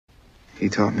He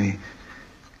taught me,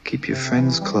 keep your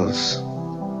friends close,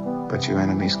 but your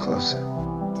enemies closer.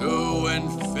 To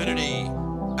infinity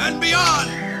and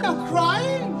beyond! No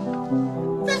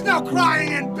crying? There's no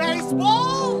crying in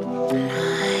baseball!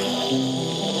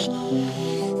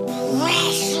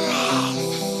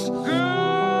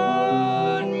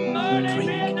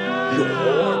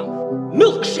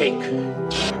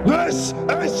 Milkshake. This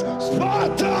is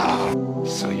Sparta!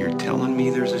 So you're telling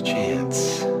me there's a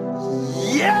chance?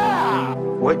 Yeah!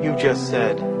 What you just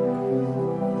said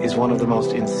is one of the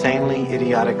most insanely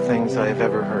idiotic things I have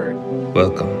ever heard.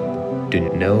 Welcome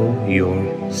to Know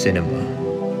Your Cinema.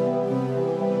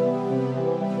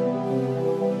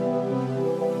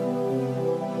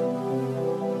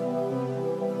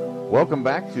 Welcome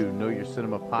back to Know Your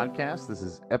Cinema podcast. This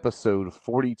is episode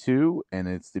 42, and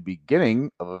it's the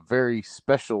beginning of a very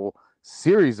special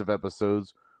series of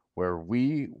episodes where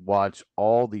we watch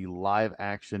all the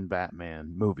live-action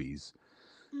Batman movies.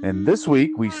 And this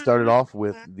week, we started off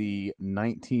with the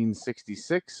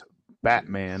 1966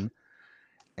 Batman.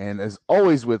 And as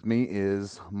always with me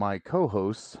is my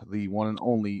co-host, the one and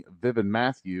only Vivian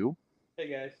Matthew. Hey,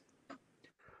 guys.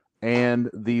 And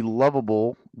the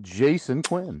lovable Jason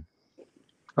Quinn.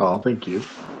 Oh, thank you.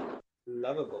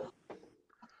 Lovable.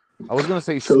 I was going to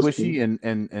say So squishy and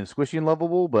squishy and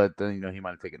lovable, but he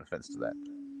might have taken offense to that.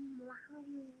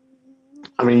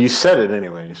 I mean, you said it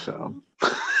anyway, so.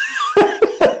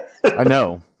 I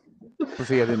know. Well,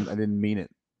 see, I didn't mean it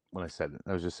when I said it.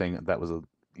 I was just saying that was a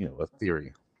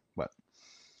theory. But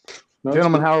No,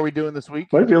 gentlemen, how are we doing this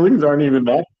week? my feelings aren't even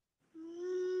that.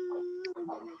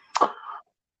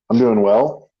 I'm doing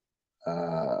well.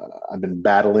 I've been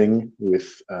battling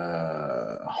with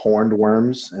horned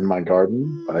worms in my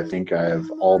garden, but I think I have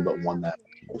all but won that.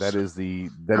 That is the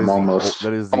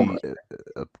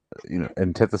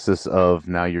antithesis of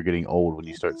now you're getting old when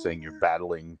you start saying you're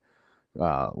battling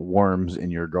worms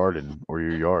in your garden or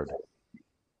your yard.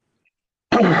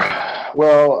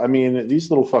 Well, I mean, these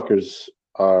little fuckers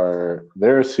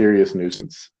they're a serious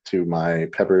nuisance to my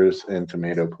peppers and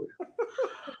tomato plant.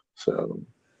 So.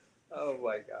 Oh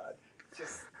my God!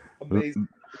 Just amazing.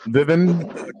 Vivian,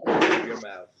 Your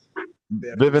mouth.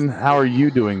 Vivian, how are you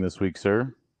doing this week,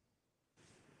 sir?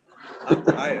 I'm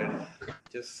tired.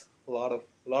 Just a lot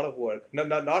of work. No,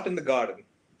 not in the garden.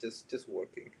 Just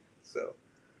working. So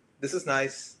this is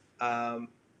nice. I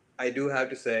do have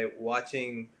to say,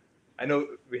 watching. I know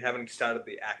we haven't started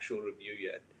the actual review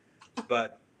yet,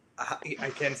 but I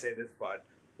can say this part.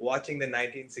 Watching the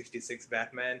 1966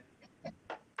 Batman.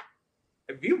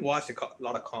 We've watched a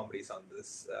lot of comedies on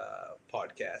this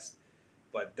podcast,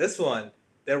 but this one,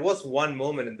 there was one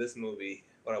moment in this movie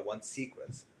or one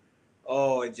sequence.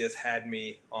 Oh, it just had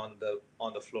me on the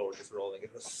floor, just rolling.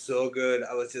 It was so good.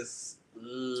 I was just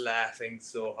laughing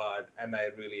so hard, and I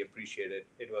really appreciate it.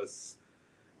 It was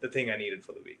the thing I needed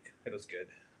for the week. It was good.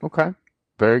 Okay,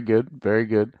 very good, very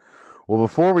good. Well,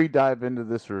 before we dive into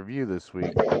this review this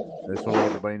week, I just want to let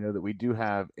everybody know that we do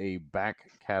have a back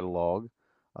catalog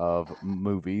of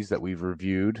movies that we've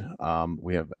reviewed.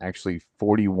 We have actually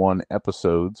 41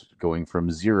 episodes going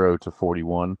from 0 to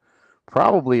 41,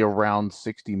 probably around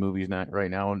 60 movies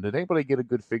right now. And did anybody get a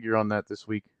good figure on that this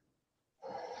week?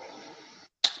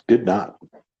 Did not.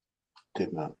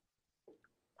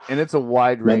 And it's a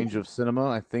wide range of cinema.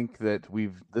 I think that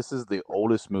this is the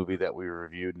oldest movie that we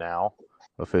reviewed now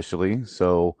officially.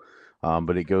 So,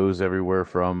 but it goes everywhere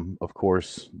from, of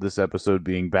course, this episode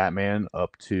being Batman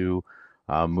up to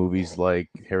movies like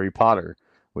Harry Potter,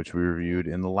 which we reviewed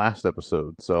in the last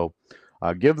episode. So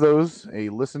give those a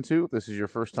listen to. If this is your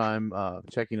first time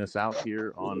checking us out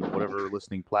here on whatever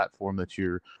listening platform that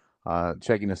you're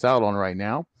checking us out on right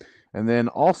now. And then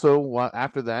also,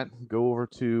 after that, go over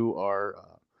to our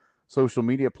social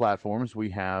media platforms.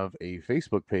 We have a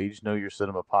Facebook page, Know Your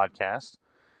Cinema Podcast.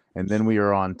 And then we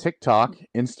are on TikTok,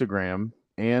 Instagram,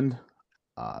 and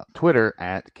Twitter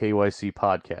at KYC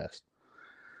Podcast.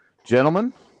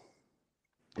 Gentlemen,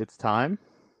 it's time.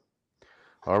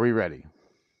 Are we ready?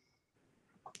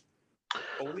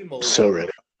 Holy moly. So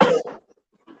ready.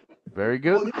 Very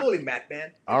good. Holy moly,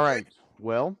 Batman. All right.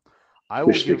 Well, I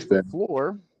will give the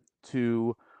floor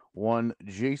to one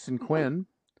Jason Quinn.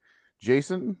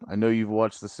 Jason, I know you've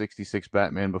watched the 66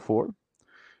 Batman before.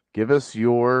 Give us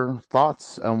your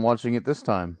thoughts on watching it this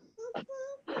time.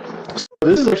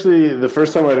 This is actually the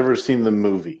first time I'd ever seen the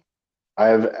movie. I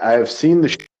have seen the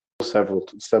show,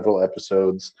 several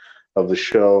episodes of the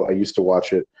show. I used to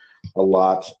watch it a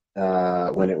lot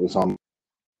when it was on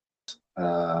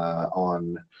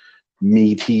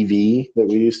MeTV that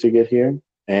we used to get here,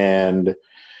 and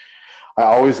I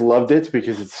always loved it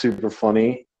because it's super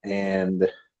funny. And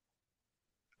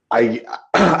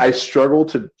I struggle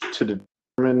to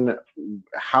determine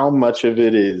how much of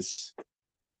it is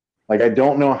like I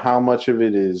don't know how much of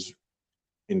it is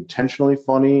intentionally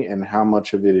funny and how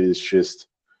much of it is just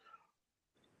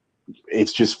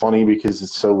it's just funny because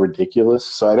it's so ridiculous.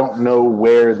 So I don't know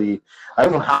I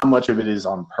don't know how much of it is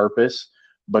on purpose,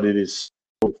 but it is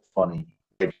so funny.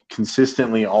 Like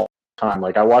consistently all the time.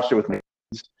 Like I watched it with my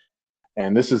kids,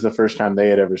 and this is the first time they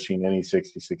had ever seen any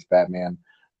 66 Batman.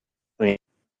 I mean,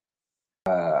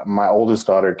 my oldest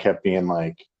daughter kept being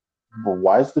like, well,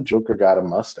 why's the Joker got a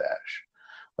mustache?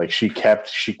 Like she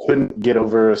couldn't get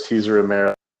over Cesar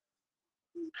Romero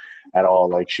at all.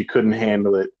 Like she couldn't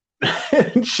handle it.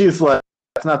 And she's like,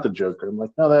 that's not the Joker. I'm like,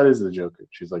 no, that is the Joker.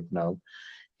 She's like, no,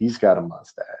 he's got a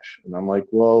mustache. And I'm like,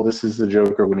 well, this is the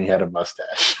Joker when he had a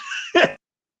mustache.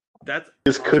 That's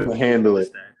just couldn't handle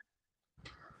it.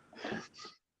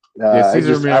 Yeah,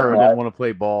 Cesar Romero didn't want to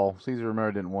play ball. Cesar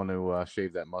Romero didn't want to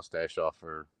shave that mustache off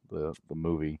for the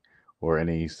movie or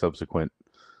any subsequent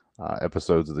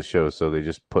episodes of the show, so they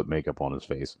just put makeup on his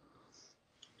face.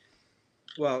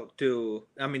 Well,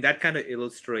 that kind of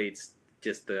illustrates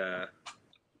just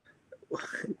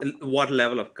what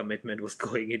level of commitment was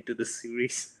going into the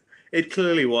series. It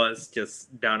clearly was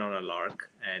just done on a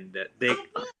lark, and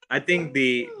I think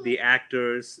the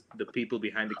actors, the people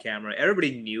behind the camera,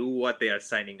 everybody knew what they are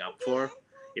signing up for.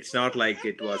 It's not like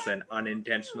it was an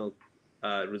unintentional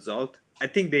result. I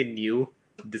think they knew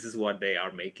this is what they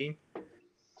are making.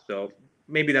 So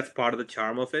maybe that's part of the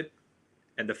charm of it.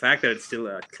 And the fact that it's still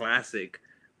a classic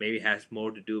maybe has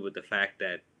more to do with the fact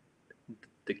that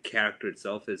the character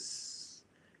itself is,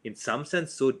 in some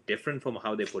sense, so different from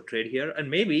how they portrayed here. And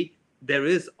maybe there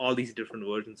is all these different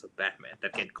versions of Batman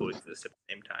that can coexist at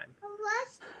the same time.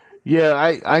 Yeah,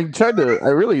 I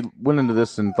really went into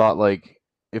this and thought, like,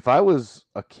 if I was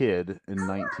a kid in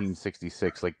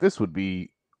 1966, like, this would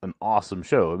be an awesome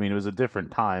show. I mean, it was a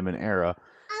different time and era.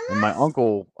 And my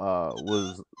uncle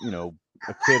was,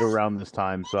 a kid around this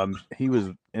time, so he was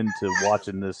into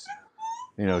watching this,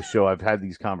 show. I've had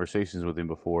these conversations with him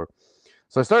before.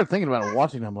 So I started thinking about it,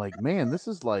 watching it. I'm like, man, this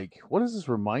is like, what does this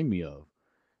remind me of?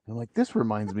 And I'm like, this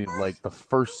reminds me of like the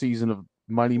first season of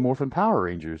Mighty Morphin Power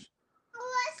Rangers.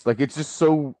 Like, it's just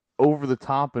so over the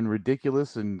top and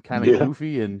ridiculous and kind of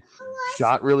goofy and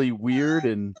shot really weird.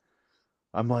 And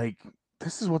I'm like,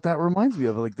 this is what that reminds me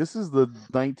of. Like, this is the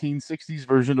 1960s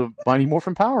version of Mighty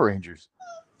Morphin Power Rangers.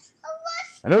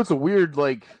 I know it's a weird,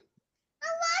 like,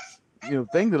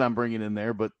 thing that I'm bringing in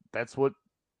there, but that's what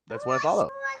I thought of.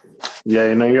 Yeah,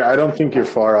 I don't think you're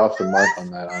far off the mark on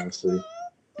that, honestly.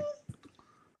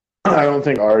 I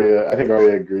think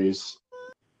Arya agrees.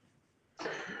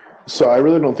 So I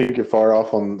really don't think you're far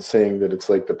off on saying that it's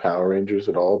like the Power Rangers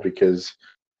at all, because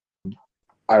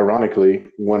ironically,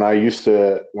 when I used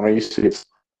to get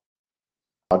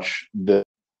watch the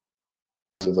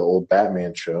old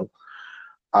Batman show,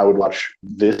 I would watch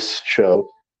this show,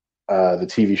 the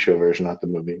TV show version, not the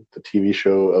movie, the TV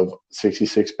show of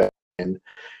 66 Batman, and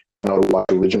I would watch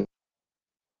original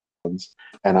ones,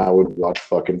 and I would watch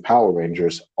fucking Power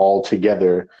Rangers all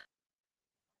together,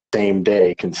 same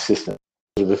day, consistent.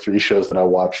 Those are the three shows that I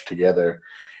watched together,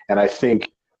 and I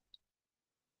think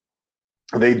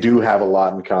they do have a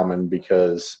lot in common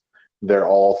because they're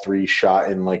all three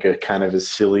shot in like a kind of a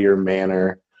sillier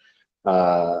manner.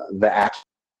 The action,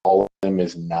 all of them,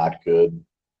 is not good.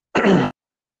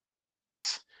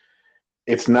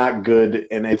 It's not good,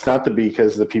 and it's not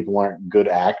because the people aren't good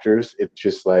actors. It's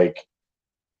just like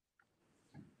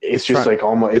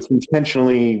almost, it's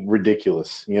intentionally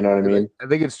ridiculous. You know what I mean? I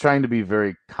think it's trying to be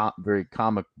very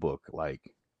comic book like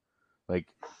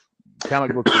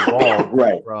comic books evolved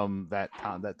right from that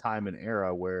time and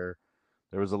era where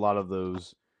there was a lot of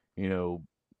those,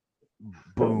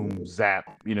 boom zap,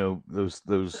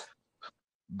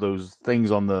 those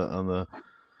things on the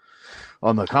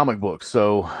comic book.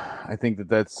 So I think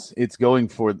it's going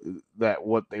for that.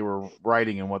 What they were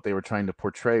writing and what they were trying to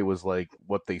portray was like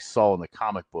what they saw in the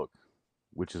comic book,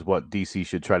 which is what DC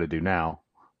should try to do now.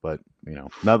 But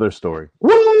another story.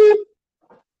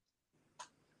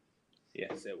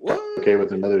 Yes, it was okay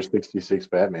with another 66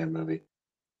 Batman movie.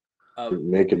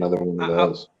 Make another one of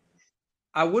those.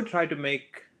 I would try to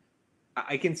make.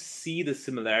 I can see the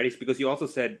similarities because you also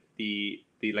said the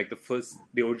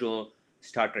original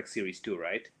Star Trek series too,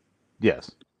 right?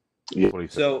 Yes. Yeah.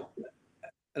 So,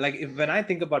 like, when I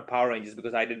think about Power Rangers,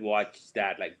 because I did watch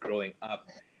that like growing up,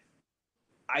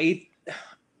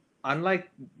 unlike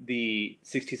the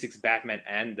 66 Batman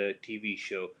and the TV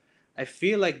show, I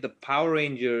feel like the Power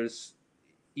Rangers,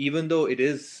 even though it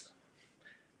is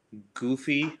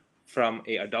goofy from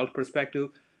an adult perspective,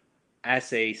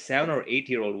 as a 7 or 8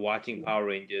 year old watching Power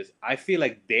Rangers, I feel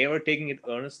like they were taking it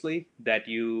earnestly that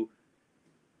you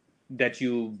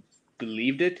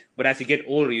believed it. But as you get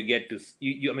older, you get to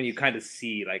I mean, you kind of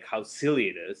see like how silly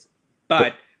it is.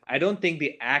 But I don't think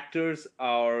the actors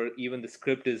or even the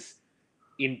script is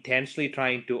intentionally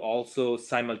trying to also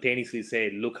simultaneously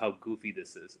say, look how goofy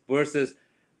this is. Versus,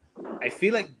 I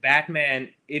feel like Batman,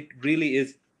 it really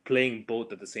is playing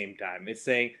both at the same time. It's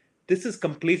saying, this is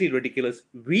completely ridiculous.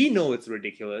 We know it's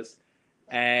ridiculous,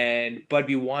 but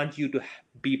we want you to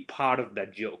be part of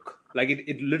that joke. Like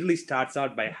it literally starts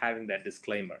out by having that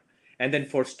disclaimer. And then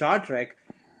for Star Trek,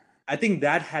 I think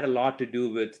that had a lot to do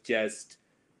with just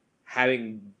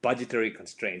having budgetary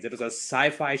constraints. It was a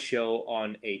sci-fi show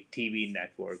on a TV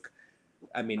network.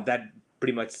 I mean, that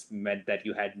pretty much meant that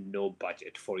you had no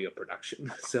budget for your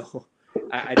production. So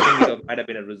I think it might have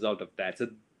been a result of that. So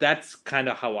that's kind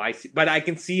of how I see. But I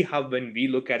can see how when we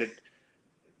look at it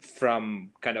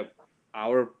from kind of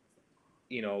our,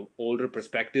 older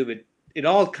perspective, it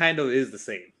all kind of is the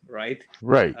same, right?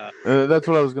 Right. That's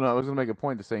what I was gonna make a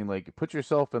point to saying, like, put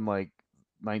yourself in like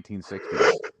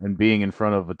 1960s and being in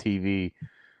front of a TV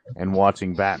and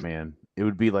watching Batman. It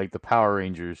would be like the Power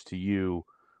Rangers to you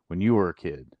when you were a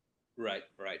kid. Right.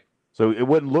 So it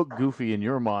wouldn't look goofy in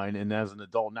your mind, and as an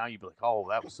adult now, you'd be like, "Oh,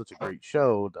 that was such a great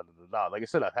show." Da, da, da, da. Like I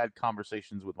said, I've had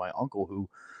conversations with my uncle who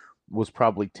was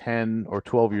probably 10 or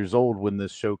 12 years old when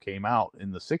this show came out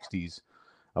in the 60s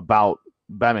about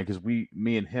Batman, because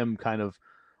me and him kind of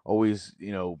always,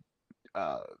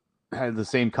 had the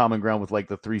same common ground with like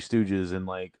the Three Stooges and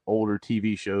like older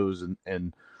TV shows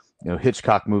and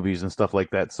Hitchcock movies and stuff like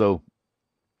that. So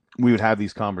we would have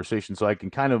these conversations. So I can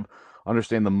kind of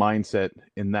understand the mindset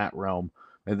in that realm.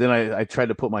 And then I tried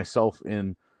to put myself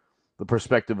in the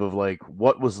perspective of like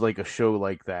what was like a show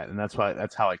like that, and that's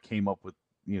how I came up with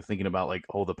thinking about like,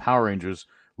 oh, the Power Rangers.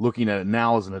 Looking at it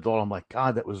now as an adult, I'm like,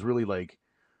 God, that was really like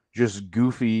just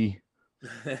goofy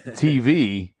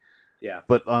TV. Yeah.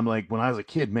 But I'm like, when I was a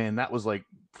kid, man, that was like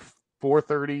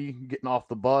 4:30, getting off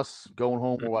the bus, going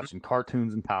home, we're watching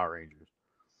cartoons and Power Rangers.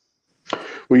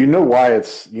 Well, you know why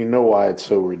it's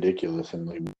so ridiculous and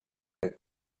like,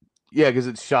 yeah, because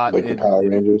it's shot like the Power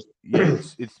Rangers. Yeah,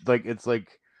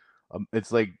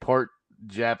 it's like part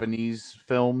Japanese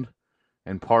filmed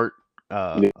and part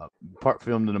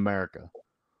filmed in America.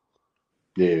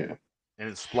 Yeah, and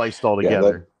it's spliced all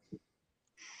together.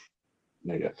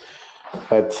 Yeah,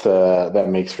 that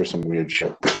makes for some weird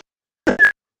shit.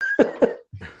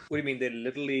 What do you mean? They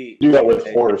literally do that with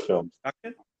horror films.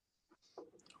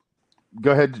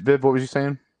 Go ahead, Viv. What was you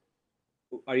saying?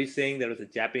 Are you saying there was a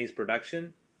Japanese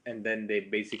production and then they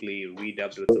basically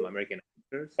redubbed with some American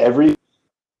actors? Every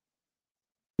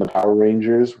the Power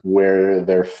Rangers where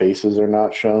their faces are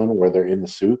not shown, where they're in the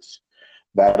suits,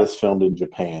 that is filmed in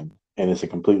Japan, and it's a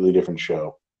completely different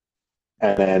show.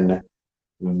 And then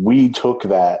we took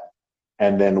that,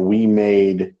 and then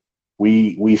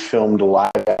we filmed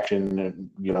live action,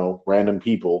 random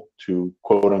people to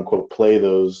quote unquote play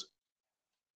those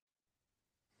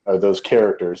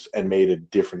characters and made a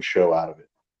different show out of it.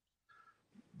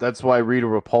 That's why Rita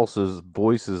Repulsa's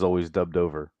voice is always dubbed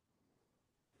over.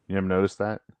 You ever noticed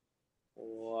that?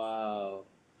 Wow.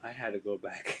 I had to go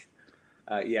back.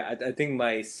 Yeah, I think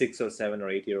my 6 or 7 or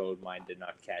 8 year old mind did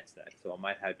not catch that. So I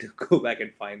might have to go back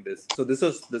and find this. So this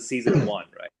was the season 1,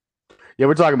 right? Yeah,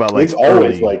 we're talking about like it's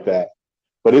always like that,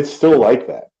 but it's still like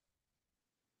that.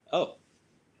 Oh,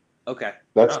 okay.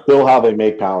 That's still how they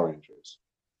make Power Rangers.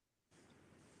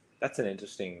 That's an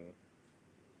interesting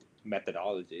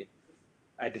methodology.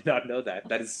 I did not know that.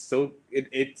 That is so.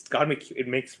 It's got me. It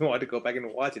makes me want to go back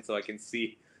and watch it so I can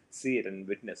see it and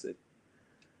witness it.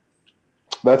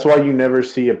 That's why you never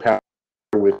see a Power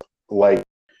with like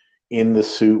in the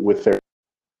suit with their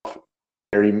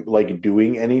like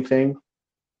doing anything.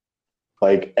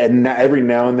 Like, and every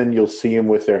now and then you'll see them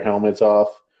with their helmets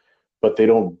off, but they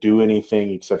don't do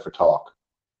anything except for talk.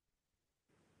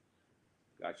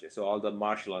 Gotcha. So all the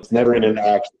martial arts. It's never in an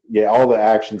action. Yeah, all the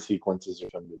action sequences are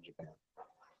filmed in Japan.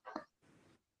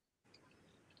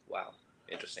 Wow,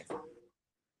 interesting.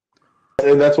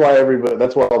 And that's why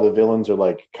all the villains are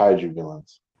like kaiju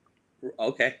villains.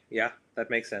 Okay, yeah,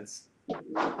 that makes sense.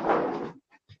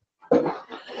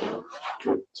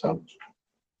 So,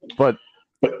 but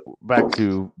back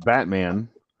to Batman.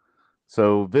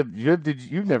 So Viv,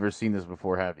 you've never seen this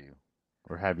before, have you?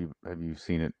 Or have you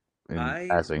seen it in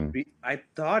passing? I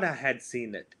thought I had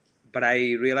seen it, but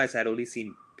I realized I'd only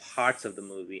seen parts of the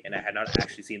movie, and I had not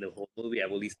actually seen the whole movie.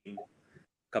 I've only seen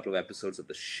a couple of episodes of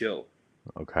the show.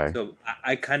 Okay. So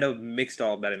I kind of mixed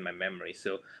all of that in my memory.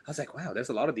 So I was like, wow, there's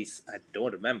a lot of these I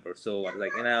don't remember. So I was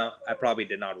like, I probably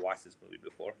did not watch this movie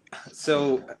before.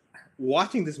 So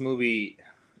watching this movie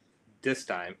this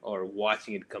time, or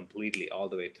watching it completely all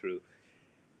the way through,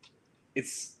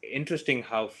 it's interesting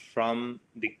how from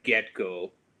the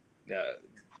get-go,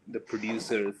 the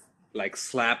producers like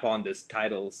slap on this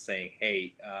title saying,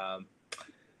 hey,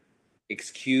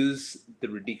 excuse the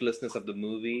ridiculousness of the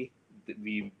movie.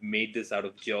 We made this out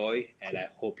of joy, and I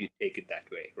hope you take it that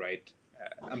way, right?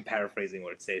 I'm paraphrasing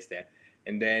what it says there.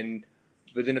 And then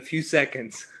within a few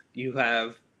seconds, you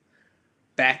have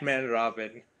Batman and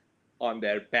Robin on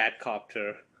their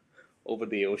Batcopter over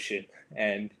the ocean,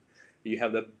 and you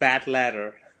have the Bat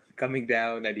Ladder coming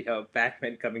down, and you have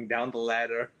Batman coming down the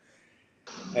ladder,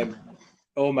 and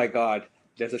oh my God,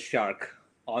 there's a shark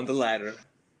on the ladder,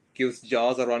 gives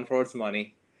Jaws a run for its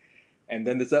money, and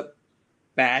then there's a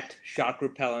bat shark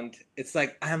repellent. It's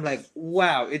like, I'm like,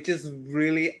 wow, it just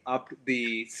really upped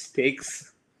the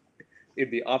stakes in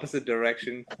the opposite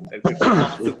direction that could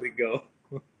possibly go.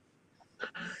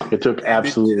 It took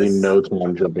absolutely no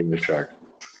time jumping the shark.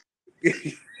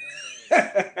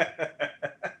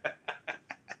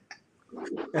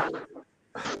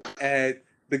 And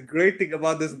the great thing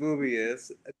about this movie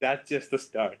is that's just the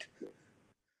start.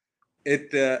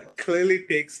 It clearly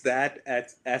takes that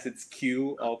as its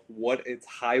cue of what its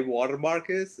high watermark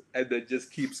is, and then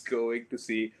just keeps going to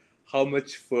see how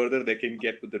much further they can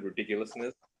get with the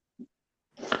ridiculousness.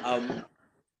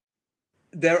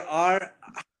 There are,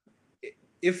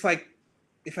 if I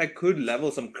could level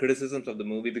some criticisms of the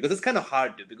movie, because it's kind of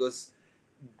hard to, because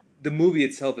the movie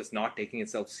itself is not taking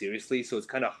itself seriously, so it's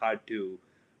kind of hard to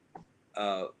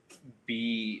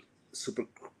be super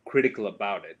critical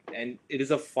about it. And it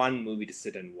is a fun movie to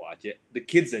sit and watch. The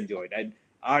kids enjoyed it. And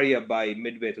Arya, by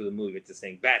midway through the movie, it's just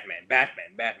saying Batman, Batman,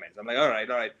 Batman. So I'm like, all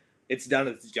right, it's done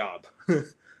its job.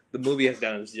 The movie has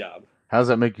done its job. How does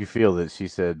that make you feel that she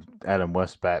said Adam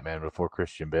West Batman before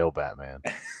Christian Bale Batman?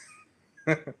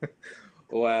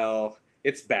 Well,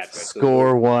 it's Batman.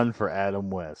 Score one for Adam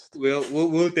West.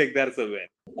 We'll take that as a win.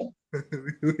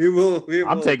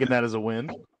 I'm taking that as a win.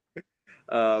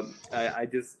 I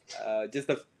just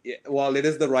well, it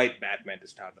is the right Batman to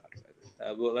start out with.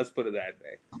 Well, let's put it that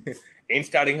way. Ain't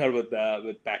starting her with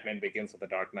Batman Begins or The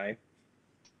Dark Knight.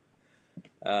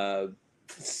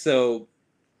 So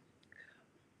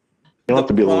you don't have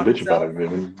to be a little bitch about it,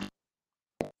 Vivian.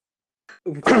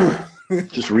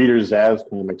 Just read her Zaz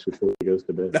comics before he goes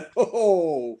to bed.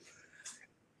 Oh,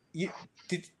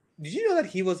 did you know that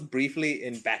he was briefly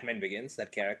in Batman Begins,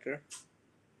 that character?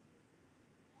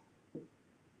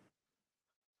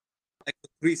 Like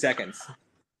 3 seconds.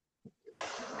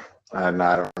 No,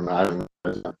 I don't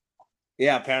know.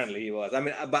 Yeah, apparently he was. I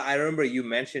mean, but I remember you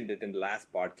mentioned it in the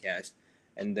last podcast,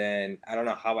 and then I don't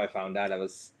know how I found out. I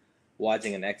was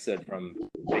watching an excerpt from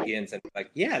Begins, and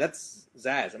like, yeah, that's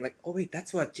Zaz. I'm like, oh wait,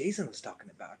 that's what Jason was talking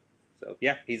about. So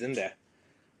yeah, he's in there.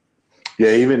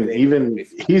 Yeah, even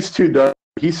he's too dark.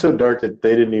 He's so dark that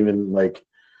they didn't even like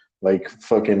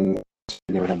fucking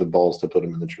even have the balls to put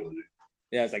him in the trilogy.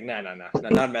 Yeah, it's like, no,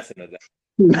 not messing with that.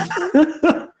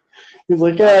 He's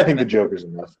like, yeah, I think the Joker's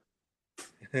enough.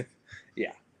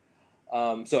 Yeah.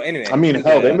 So anyway, I mean,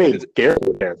 hell, they made Garrett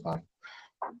look terrifying.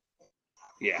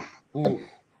 Yeah. Ooh.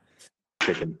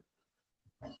 Chicken.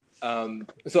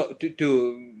 So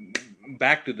to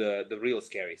back to the real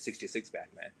scary 66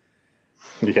 Batman.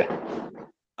 Yeah.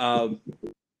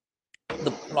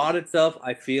 The plot itself,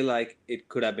 I feel like it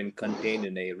could have been contained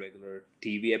in a regular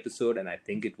TV episode, and I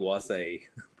think it was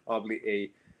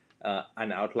probably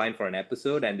an outline for an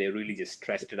episode, and they really just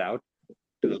stretched it out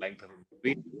to the length of the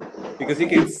movie, because you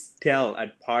can tell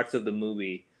at parts of the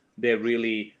movie they're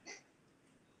really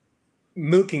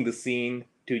milking the scene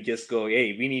to just go,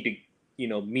 hey, we need to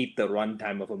meet the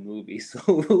runtime of a movie, so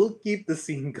we'll keep the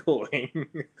scene going.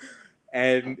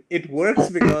 And it works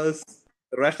because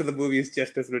the rest of the movie is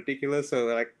just as ridiculous, so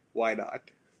they're like, why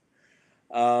not?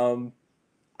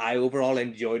 I overall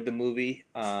enjoyed the movie.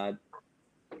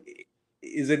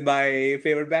 Is it my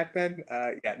favorite Batman?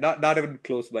 Yeah, not even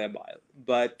close by a mile,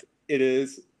 but it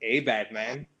is a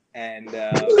Batman, and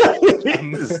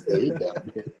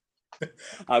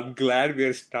I'm glad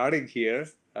we're starting here.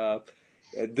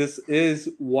 This is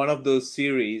one of those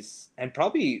series, and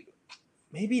probably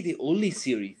maybe the only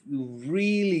series you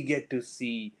really get to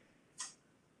see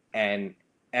an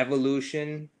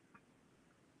evolution,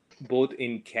 both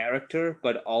in character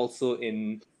but also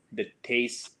in the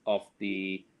taste of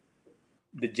the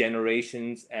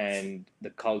generations and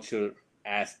the culture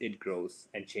as it grows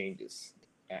and changes.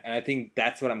 And I think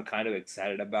that's what I'm kind of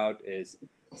excited about, is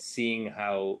seeing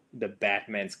how the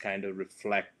Batmans kind of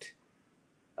reflect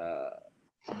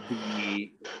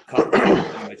the culture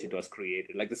in which it was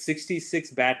created. Like the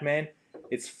 66 Batman,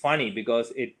 it's funny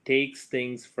because it takes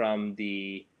things from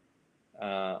the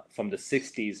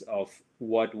 60s of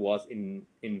what was in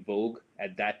vogue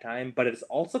at that time, but it's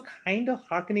also kind of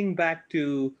harkening back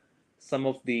to some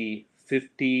of the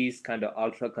 50s kind of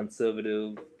ultra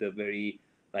conservative, the very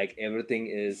like nothing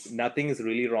is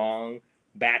really wrong.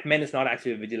 Batman is not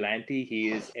actually a vigilante. He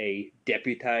is a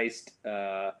deputized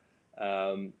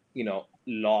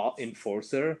law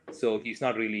enforcer. So he's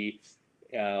not really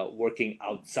working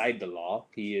outside the law.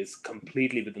 He is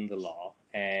completely within the law,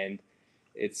 and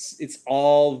it's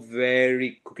all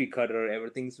very cookie cutter.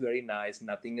 Everything's very nice.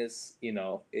 Nothing is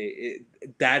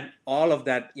that all of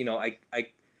that.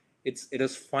 It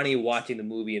is funny watching the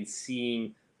movie and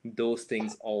seeing those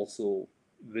things also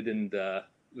within the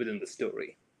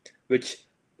story, which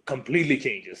completely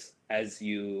changes as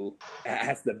the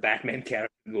Batman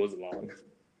character goes along.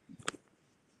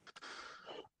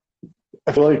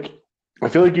 I feel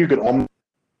like you could almost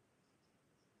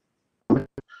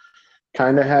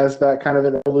kind of has that kind of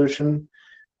an evolution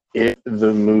if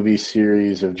the movie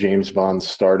series of James Bond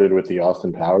started with the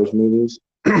Austin Powers movies.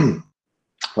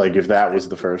 Like if that was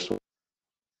the first one,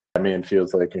 Batman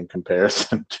feels like in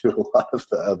comparison to a lot of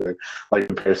the other, like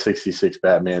compare 66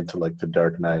 Batman to like the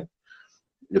Dark Knight,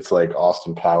 it's like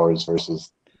Austin Powers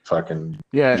versus fucking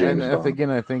James Bond. Again,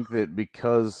 I think that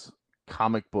because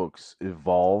comic books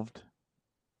evolved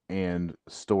and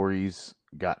stories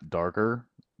got darker,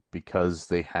 because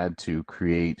they had to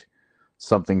create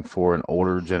something for an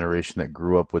older generation that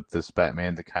grew up with this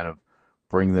Batman to kind of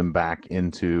bring them back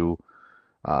into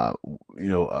the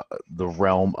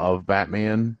realm of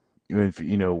Batman. Even if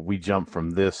we jump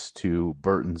from this to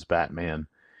Burton's Batman,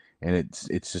 and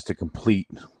it's just a complete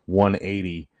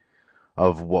 180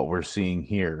 of what we're seeing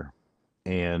here.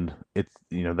 And it's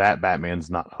that Batman's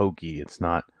not hokey. It's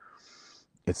not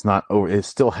over. It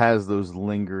still has those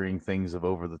lingering things of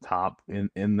over the top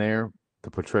in there.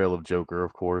 The portrayal of Joker,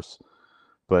 of course,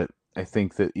 but I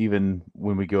think that even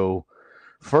when we go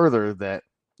further, that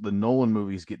the Nolan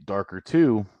movies get darker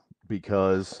too,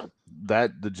 because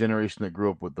the generation that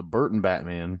grew up with the Burton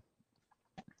Batman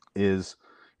is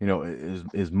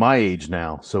my age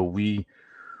now. So we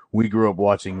grew up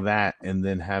watching that, and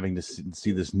then having to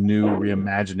see this new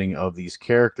reimagining of these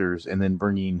characters, and then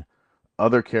bringing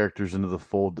other characters into the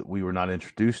fold that we were not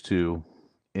introduced to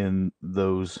in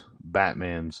those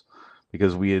Batmans,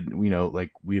 because we had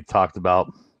talked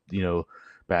about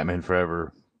Batman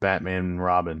Forever, Batman and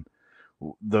Robin.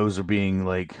 Those are being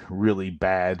like really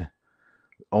bad,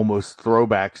 almost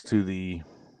throwbacks to the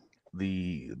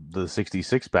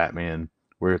 66 Batman,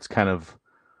 where it's kind of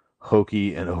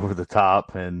hokey and over the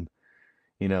top, and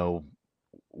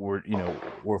we're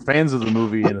fans of the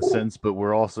movie in a sense, but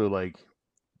we're also like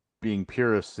being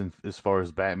purists as far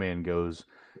as Batman goes,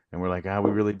 and we're like,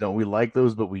 we really don't, we like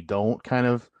those but we don't kind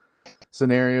of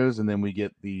scenarios. And then we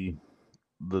get the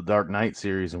Dark Knight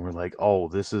series, and we're like, oh,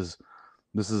 this is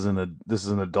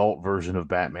an adult version of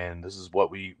Batman. This is what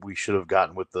we should have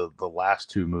gotten with the last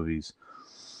two movies.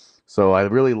 So I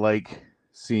really like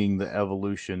seeing the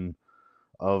evolution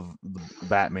of the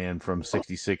Batman from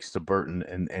 66 to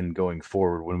Burton and going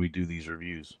forward when we do these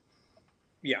reviews.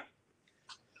 Yeah.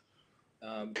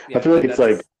 I feel like it's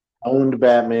like owned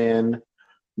Batman,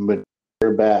 mature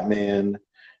Batman,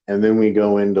 and then we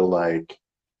go into like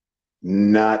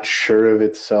not sure of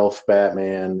itself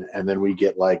Batman, and then we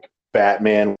get like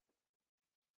Batman,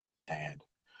 and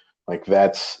like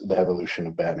that's the evolution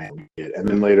of Batman we get. And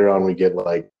then later on we get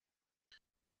like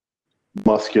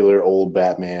muscular old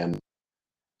Batman,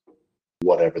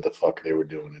 whatever the fuck they were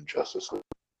doing in Justice League.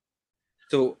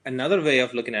 So another way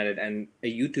of looking at it, and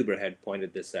a YouTuber had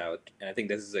pointed this out, and I think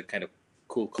this is a kind of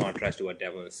cool contrast to what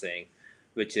Devlin was saying,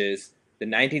 which is the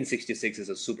 1966 is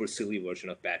a super silly version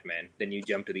of Batman. Then you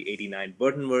jump to the 89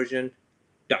 Burton version,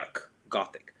 dark,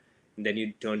 gothic. And then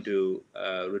you turn to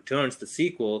Returns, the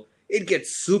sequel. It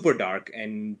gets super dark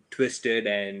and twisted,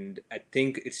 and I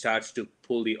think it starts to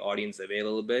pull the audience away a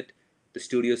little bit. The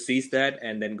studio sees that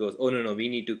and then goes, oh, no, we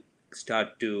need to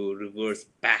start to reverse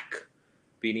back.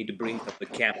 We need to bring up the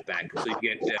camp back. So you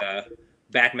get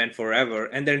Batman Forever,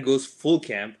 and then it goes full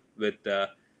camp with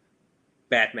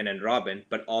Batman and Robin.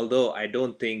 But although I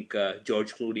don't think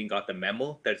George Clooney got the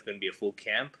memo that it's going to be a full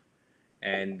camp,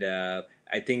 and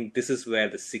I think this is where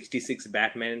the 66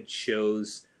 Batman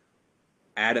shows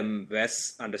Adam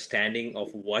West's understanding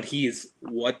of what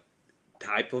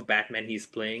type of Batman he's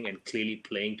playing, and clearly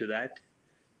playing to that.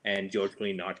 And George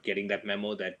Clooney not getting that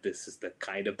memo that this is the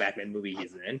kind of Batman movie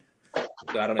he's in.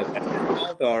 So I don't know if that's his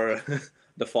fault or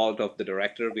the fault of the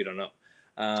director. We don't know.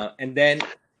 And then,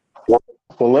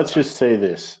 Well, let's just say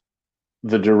this: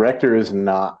 the director is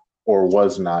not or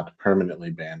was not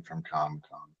permanently banned from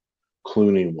Comic-Con.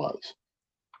 Clooney was.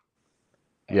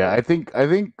 Yeah, I think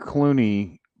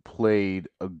Clooney played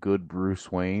a good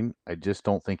Bruce Wayne. I just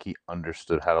don't think he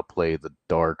understood how to play the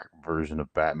dark version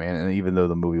of Batman. And even though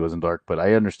the movie wasn't dark, but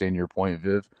I understand your point,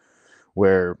 Viv,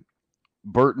 where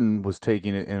Burton was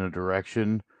taking it in a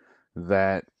direction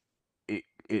that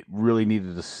it really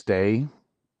needed to stay,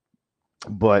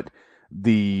 but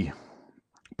the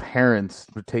parents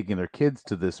were taking their kids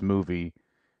to this movie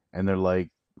and they're like,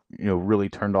 really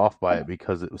turned off by it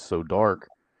because it was so dark.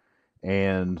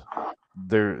 And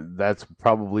that's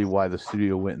probably why the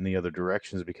studio went in the other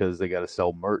directions, because they got to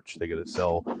sell merch, they got to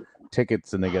sell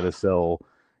tickets, and they got to sell,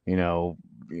 you know,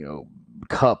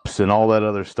 cups and all that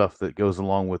other stuff that goes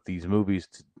along with these movies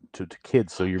to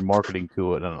kids. So you're marketing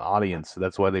to an audience. So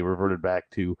that's why they reverted back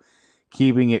to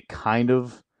keeping it kind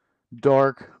of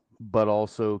dark, but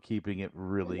also keeping it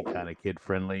really kind of kid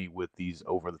friendly with these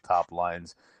over the top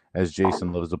lines, as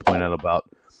Jason loves to point out about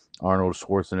Arnold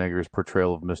Schwarzenegger's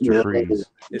portrayal of Mr. Freeze.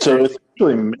 So it's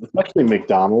actually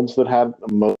McDonald's that had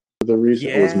most of the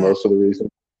reason. Was most of the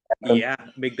reason. Yeah,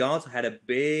 McDonald's had a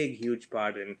huge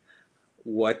part in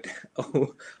what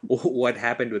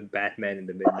happened with Batman in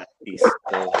the mid-90s.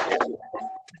 So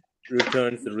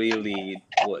Returns really,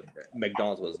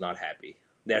 McDonald's was not happy.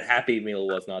 Their Happy Meal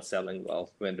was not selling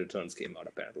well when Returns came out,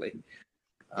 apparently.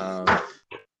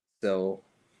 So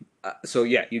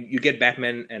yeah, you get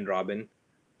Batman and Robin,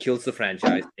 kills the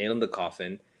franchise, nail in the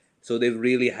coffin. So they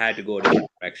really had to go a different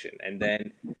direction. And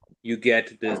then you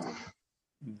get this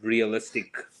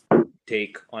realistic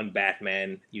take on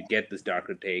Batman. You get this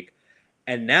darker take.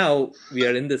 And now we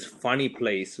are in this funny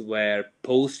place where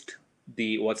post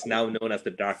what's now known as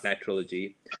the Dark Knight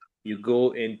trilogy, you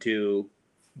go into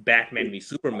Batman v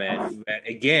Superman, where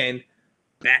again,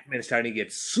 Batman is starting to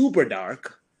get super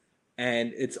dark.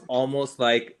 And it's almost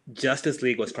like Justice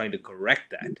League was trying to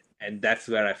correct that. And that's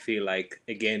where I feel like,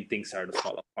 again, things start to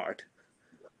fall apart.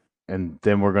 And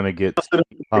then we're going to get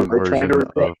some version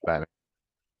of Batman.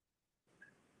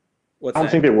 I don't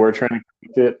think they were trying to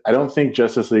correct it. I don't think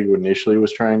Justice League initially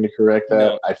was trying to correct that.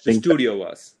 No, I think the studio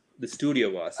was. The studio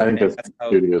was. I think that's the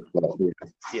studio's fault.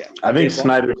 Yeah. I think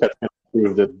Snyder Cut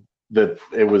proved that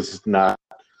it was not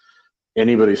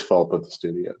anybody's fault but the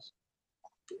studio's.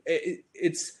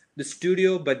 It's the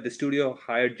studio, but the studio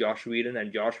hired Josh Whedon,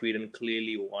 and Josh Whedon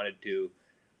clearly wanted to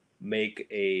make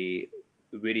a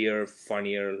wittier,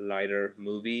 funnier, lighter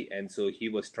movie, and so he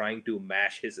was trying to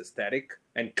mash his aesthetic.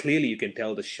 And clearly, you can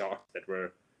tell the shots that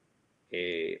were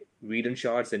Whedon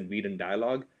shots and Whedon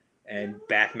dialogue, and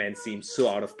Batman seems so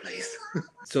out of place.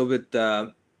 So with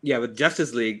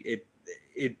Justice League,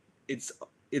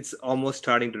 it's almost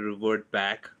starting to revert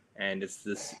back. And it's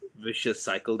this vicious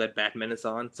cycle that Batman is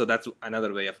on. So that's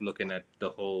another way of looking at the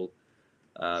whole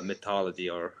mythology,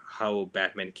 or how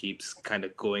Batman keeps kind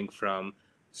of going from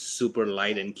super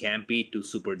light and campy to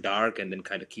super dark, and then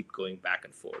kind of keep going back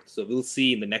and forth. So we'll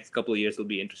see in the next couple of years. It'll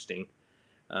be interesting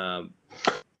how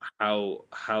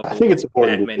I think it's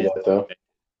important Batman to do that, though.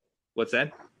 What's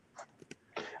that?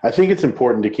 I think it's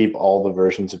important to keep all the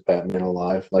versions of Batman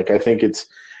alive. Like, I think because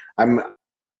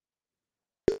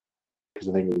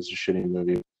I think it was a shitty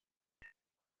movie.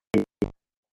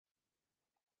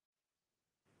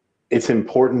 It's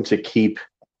important to keep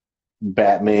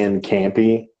Batman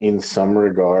campy in some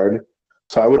regard.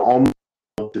 So I would almost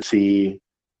love to see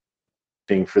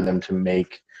for them to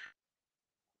make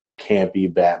a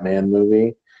campy Batman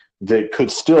movie that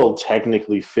could still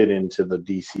technically fit into the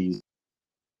DC's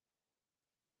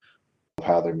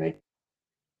how they're making.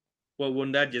 Well,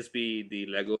 wouldn't that just be the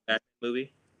Lego Batman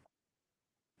movie?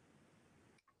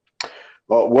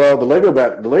 Well, the Lego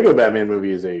Batman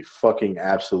movie is a fucking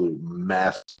absolute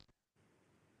mess.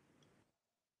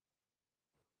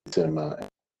 Cinema.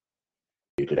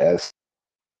 It has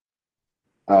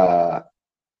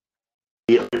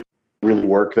really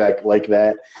work like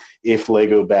that if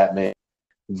Lego Batman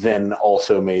then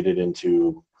also made it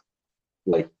into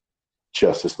like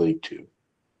Justice League 2.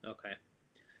 Okay.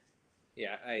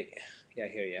 Yeah, I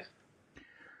hear you.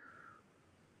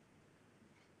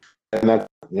 And that,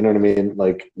 you know what I mean?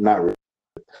 Like, not really.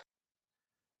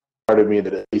 Part of me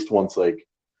that at least wants like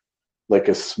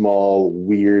a small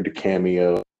weird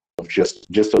cameo of just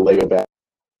a Lego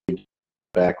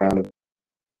background.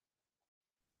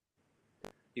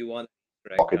 You want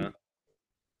that Easter egg,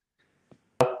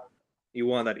 huh? You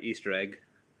want that Easter egg?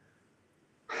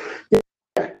 Yeah.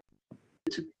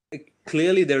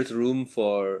 Clearly, there's room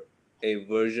for a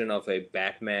version of a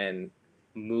Batman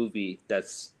movie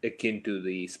that's akin to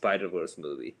the Spider-Verse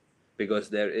movie, because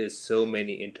there is so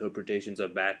many interpretations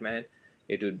of Batman.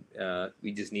 It would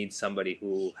we just need somebody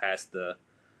who has the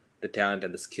talent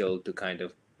and the skill to kind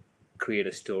of create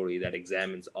a story that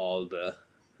examines all the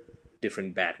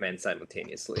different Batman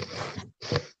simultaneously.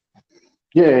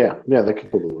 Yeah. They could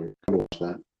probably watch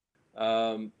that.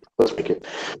 Let's make it.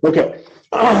 Okay.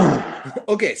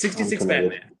 Okay, 66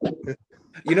 Batman.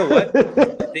 You know what?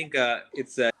 I think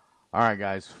it's All right,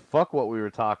 guys. Fuck what we were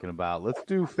talking about. Let's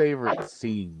do favorite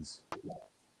scenes.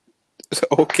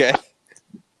 Okay.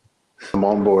 I'm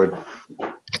on board.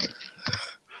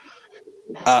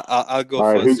 I'll go All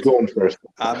right, first. who's going first?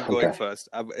 I'm going Okay. first.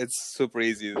 It's super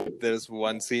easy. There's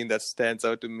one scene that stands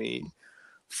out to me,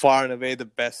 far and away the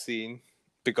best scene,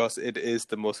 because it is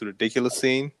the most ridiculous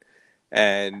scene,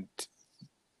 and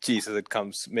Jesus,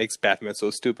 makes Batman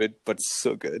so stupid, but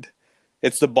so good.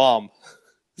 It's the bomb.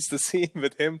 It's the scene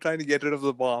with him trying to get rid of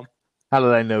the bomb. How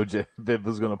did I know Viv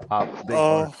was going to pop big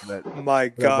hard for that? My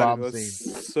God, bomb it was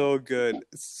scene. so good.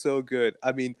 So good.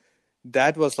 I mean,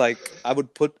 that was like, I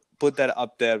would put that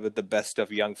up there with the best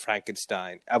of Young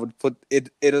Frankenstein. I would put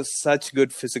it is such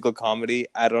good physical comedy.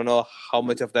 I don't know how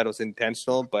much of that was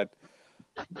intentional, but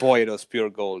boy, it was pure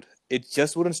gold. It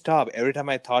just wouldn't stop. Every time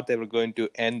I thought they were going to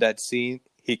end that scene,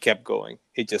 he kept going.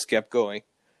 It just kept going.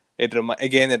 It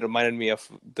reminded me of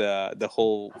the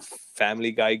whole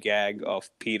Family Guy gag of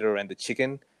Peter and the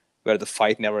chicken, where the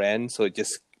fight never ends. So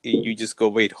you just go,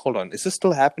 wait, hold on, is this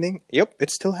still happening? Yep,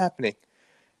 it's still happening.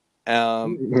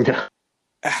 And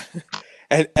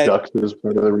Ducks is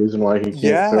part of the reason why he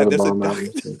can't throw the bomb out.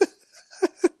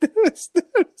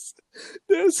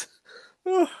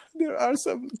 There are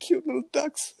some cute little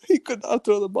ducks. He could not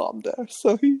throw the bomb there,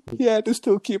 so he had to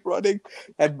still keep running.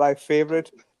 And my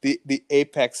favorite, the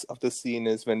apex of the scene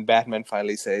is when Batman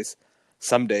finally says,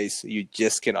 "Some days you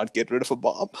just cannot get rid of a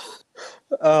bomb."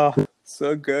 Oh,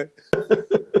 so good,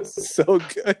 so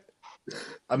good.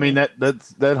 I mean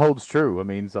that holds true. I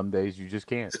mean, some days you just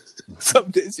can't.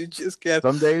 Some days you just can't.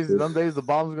 Some days the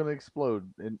bomb's gonna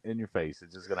explode in your face.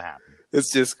 It's just gonna happen.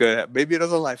 It's just good. Maybe it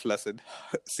was a life lesson.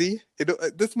 See,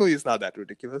 this movie is not that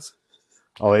ridiculous.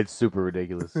 Oh, it's super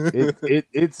ridiculous.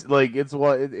 It's like it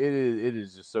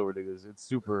is just so ridiculous. It's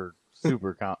super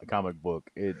comic book.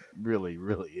 It really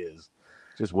is.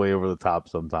 Just way over the top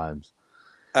sometimes.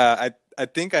 I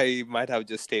think I might have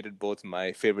just stated both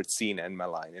my favorite scene and my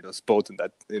line. It was both in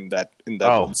that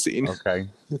one scene.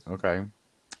 Okay.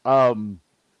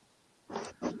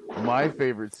 My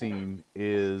favorite scene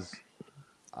is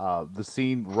the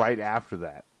scene right after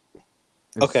that.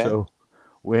 And okay. So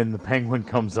when the Penguin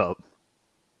comes up,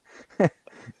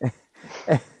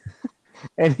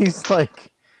 and he's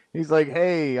like,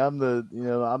 "Hey, I'm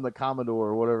the Commodore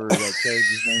or whatever that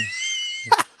character's name."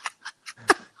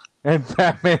 And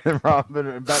Batman and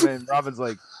Robin's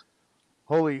like,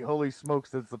 holy smokes,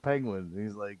 that's the Penguin. And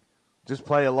he's like, just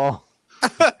play along.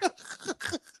 Do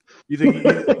you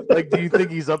think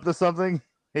he's up to something?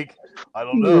 Like, I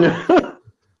don't know.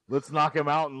 Let's knock him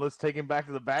out and let's take him back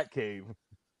to the Batcave.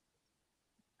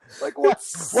 Like, what?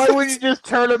 Why wouldn't you just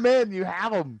turn him in? You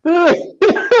have him.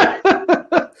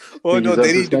 Oh no,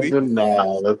 they need to be.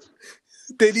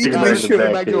 They need to be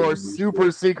sure back to our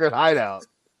super secret hideout.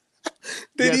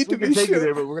 They need to be take sure. you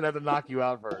there, but we're gonna have to knock you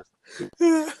out first.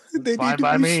 They Fine need to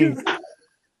by be me. Sure.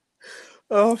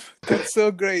 Oh, that's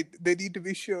so great. They need to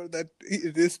be sure that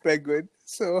it is Penguin.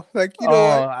 So, like, you know.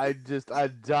 I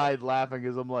died laughing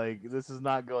because I'm like, this is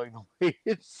not going the way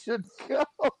it should go.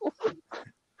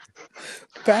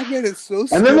 Batman is so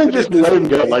stupid. And then they just let him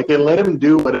go. Like, they let him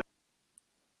do what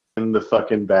in the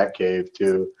fucking Batcave,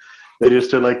 too. They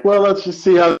just are like, well, let's just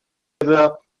see how it ends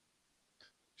up.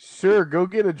 Sure, go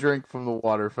get a drink from the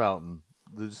water fountain.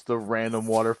 Just a random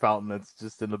water fountain that's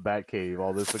just in the Batcave.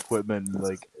 All this equipment, and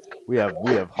like we have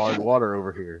hard water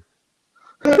over here.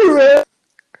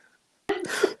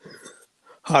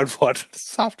 Hard water,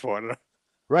 soft water.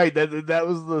 Right. That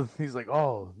was the. He's like,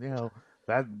 oh,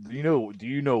 that. Do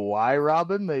you know why,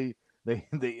 Robin? They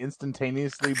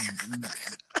instantaneously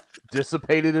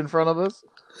dissipated in front of us.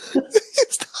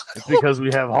 It's because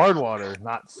we have hard water,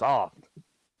 not soft.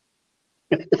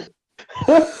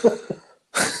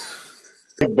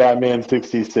 Batman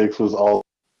 66 was all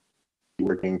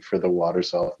working for the water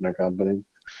softener company.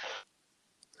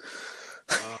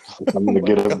 I'm gonna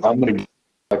get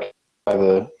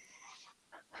by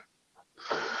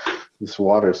this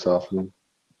water softener.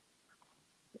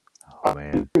 Oh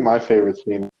man, My favorite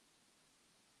scene,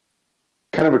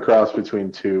 kind of a cross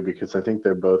between two, because I think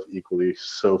they're both equally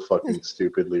so fucking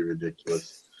stupidly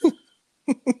ridiculous.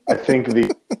 I think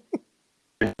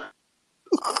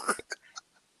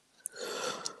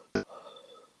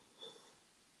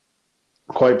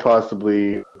quite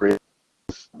possibly great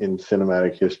in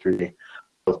cinematic history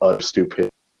of utter stupidity.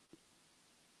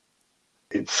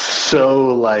 It's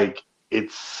so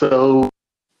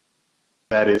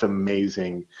that it's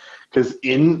amazing. Because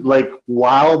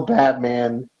while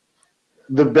Batman,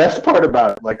 the best part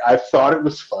about it, I thought it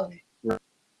was funny.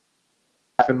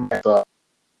 I thought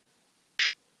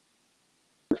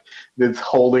that's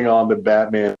holding on to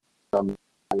Batman on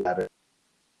the ladder.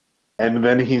 And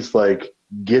then he's like,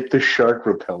 get the shark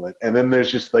repellent. And then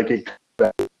there's just a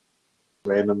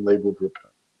random labeled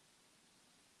repellent.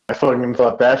 I fucking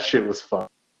thought that shit was fun.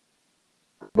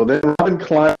 But then Robin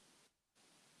climbed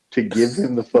to give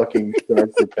him the fucking shark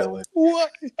repellent.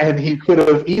 What? And he could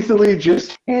have easily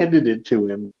just handed it to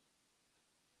him.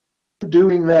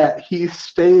 Doing that, he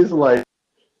stays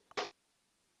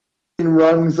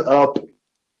rungs up.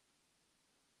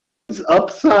 He's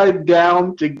upside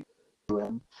down to give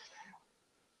him.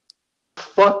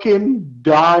 Fucking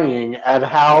dying at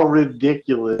how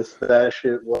ridiculous that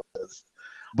shit was.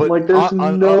 But there's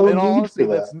no need for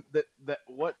that. That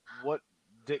what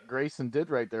Dick Grayson did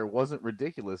right there wasn't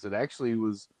ridiculous. It actually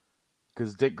was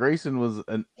because Dick Grayson was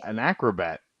an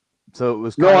acrobat, so it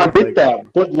was. No, I get that,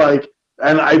 but but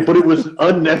it was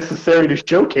unnecessary to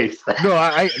showcase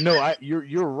that.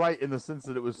 You're right in the sense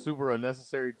that it was super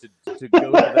unnecessary to go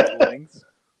to that length,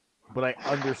 but I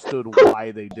understood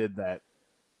why they did that.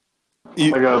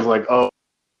 I was like, oh.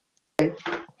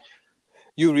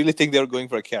 You really think they were going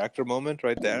for a character moment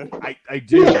right there? I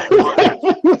do.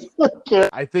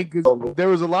 I think there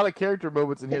was a lot of character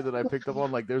moments in here that I picked up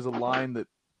on. There's a line that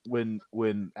when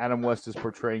Adam West is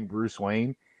portraying Bruce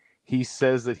Wayne, he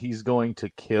says that he's going to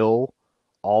kill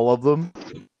all of them,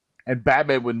 and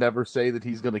Batman would never say that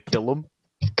he's going to kill them.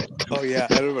 Oh yeah,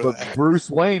 I remember but that.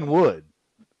 Bruce Wayne would,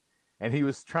 and he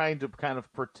was trying to kind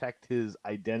of protect his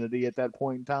identity at that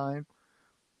point in time.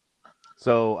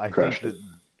 So I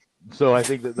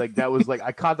think that that was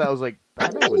I caught that. I was like,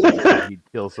 Batman would never say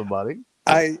he'd kill somebody.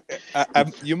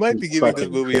 You might be giving this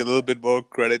movie a little bit more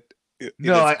credit.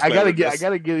 No, I gotta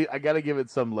give it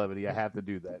some levity. I have to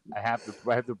do that. I have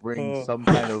to bring some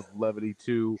kind of levity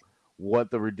to what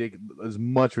as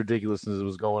much ridiculousness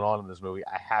was going on in this movie.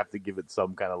 I have to give it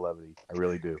some kind of levity. I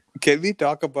really do. Can we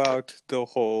talk about the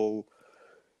whole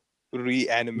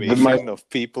reanimation of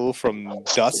people from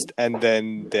dust and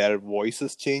then their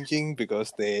voices changing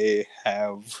because they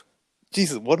have...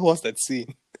 Jesus, what was that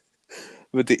scene?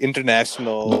 With the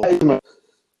international... My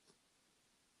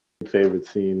favorite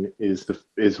scene is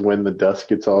when the dust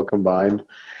gets all combined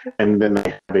and then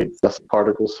they have a dust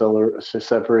particle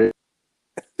separate.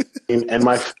 And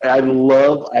I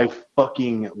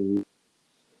fucking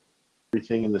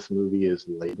everything in this movie is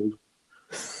labeled.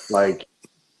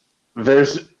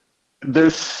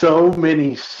 There's so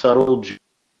many subtle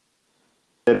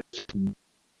I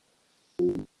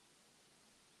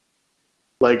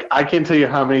can't tell you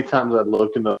how many times I've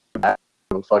looked in the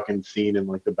fucking scene in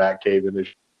the Batcave and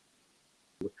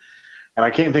I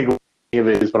can't think of any of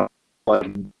it is, but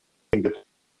I'm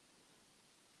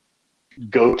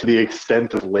go to the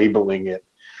extent of labeling it,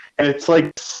 and it's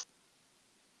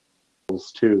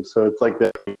too. So it's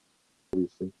that.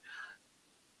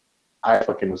 I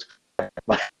fucking was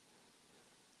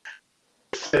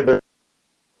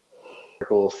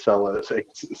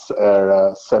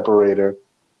separator,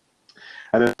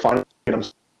 and then finally I'm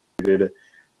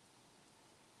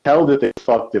tell that they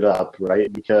fucked it up,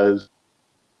 right? Because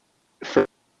for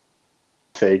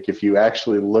sake, if you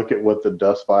actually look at what the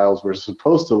dust vials were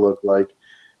supposed to look like,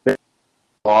 they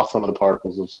lost some of the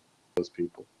particles of those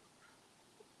people.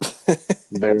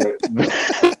 They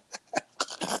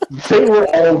were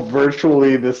all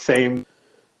virtually the same.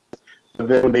 But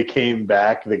then when they came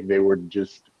back, they were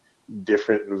just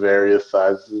different in various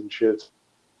sizes and shit.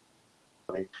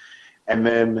 And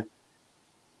then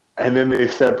they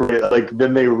separate.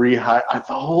 Then they rehire.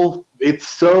 It's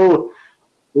so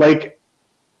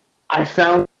I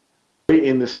found it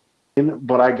in the scene,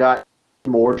 but I got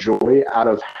more joy out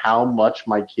of how much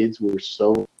my kids were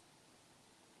so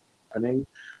happening.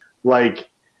 I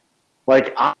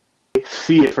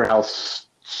see it for how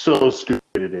so stupid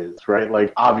it is,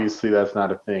 right? Obviously that's not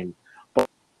a thing, but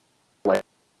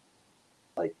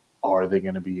are they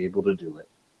going to be able to do it?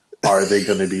 Are they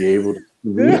going to be able to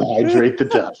rehydrate the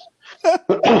dust?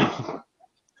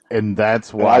 And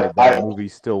that's why that movie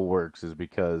still works, is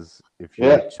because if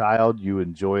you're a child, you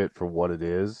enjoy it for what it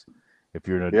is. If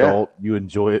you're an adult, you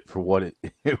enjoy it for what it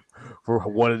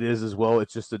is as well.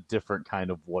 It's just a different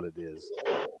kind of what it is.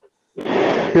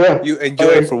 Yeah, you enjoy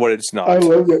it for what it's not. I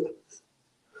love it.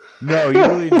 No, you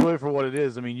really enjoy it for what it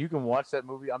is. I mean, you can watch that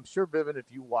movie. I'm sure, Vivian, if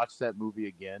you watch that movie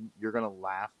again, you're gonna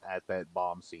laugh at that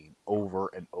bomb scene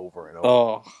over and over and over.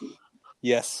 Oh,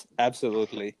 yes,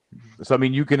 absolutely. So I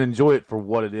mean, you can enjoy it for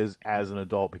what it is as an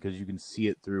adult because you can see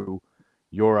it through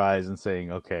your eyes and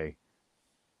saying, "Okay,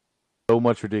 so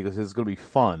much ridiculous. It's gonna be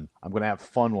fun. I'm gonna have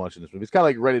fun watching this movie." It's kind of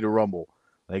like Ready to Rumble.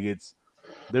 Like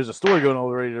there's a story going on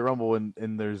with Ready to Rumble,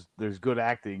 and there's good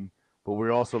acting. But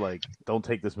we're also like, don't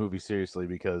take this movie seriously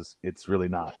because it's really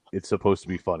not. It's supposed to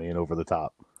be funny and over the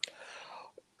top.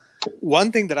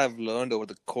 One thing that I've learned over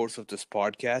the course of this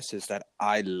podcast is that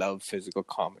I love physical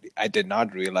comedy. I did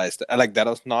not realize that. Like, that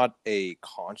was not a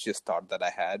conscious thought that I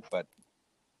had, but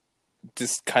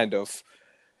just kind of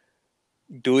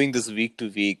doing this week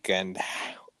to week and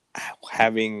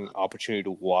having opportunity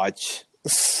to watch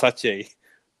such a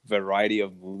variety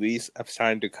of movies, I'm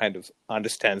starting to kind of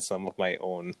understand some of my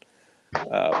own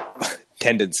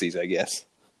tendencies, I guess.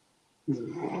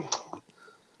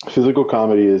 Physical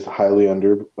comedy is highly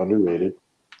underrated,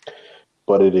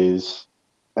 but it is,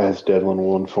 as Devlin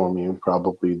will inform you,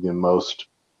 probably the most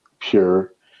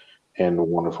pure and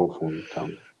wonderful form of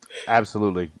comedy.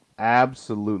 Absolutely.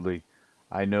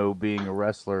 I know, being a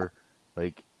wrestler,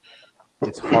 like,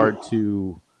 it's hard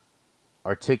to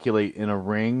articulate in a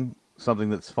ring something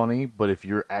that's funny, but if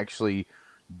you're actually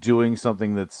doing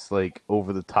something that's like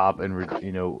over the top and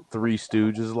Three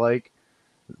Stooges like,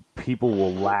 people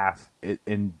will laugh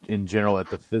in general at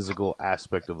the physical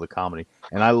aspect of the comedy.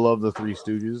 And I love the Three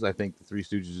Stooges. I think the Three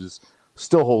Stooges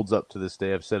still holds up to this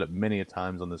day. I've said it many a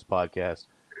times on this podcast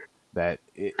that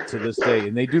to this day,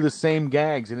 and they do the same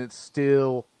gags, and it's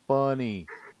still funny.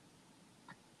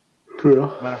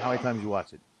 No matter how many times you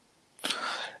watch it.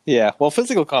 Yeah, well,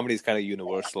 physical comedy is kind of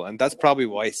universal, and that's probably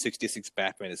why 66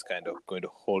 Batman is kind of going to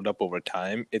hold up over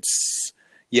time.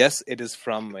 Yes, it is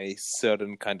from a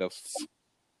certain kind of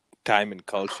time and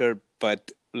culture,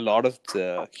 but a lot of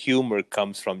the humor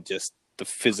comes from just the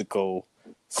physical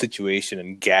situation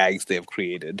and gags they have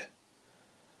created.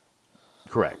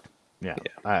 Correct. Yeah.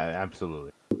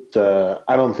 Absolutely.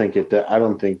 I don't think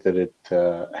that it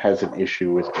has an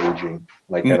issue with aging,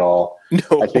 like, at all.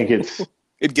 No, I think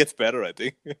it gets better, I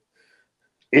think.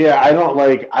 Yeah, I don't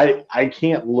like. I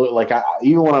can't look like.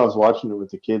 Even when I was watching it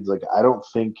with the kids, like, I don't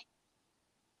think.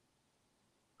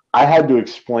 I had to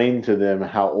explain to them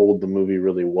how old the movie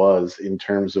really was in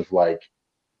terms of, like,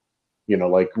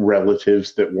 like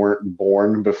relatives that weren't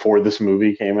born before this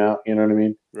movie came out. You know what I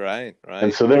mean? Right.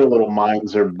 And so their little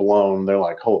minds are blown. They're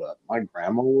like, "Hold up, my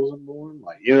grandma wasn't born."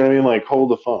 Like, you know what I mean? Like, hold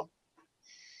the phone.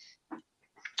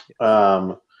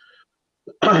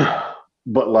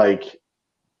 But like,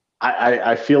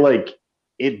 I feel like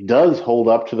it does hold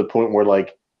up to the point where,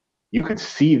 like, you could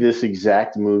see this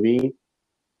exact movie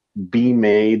be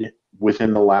made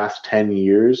within the last 10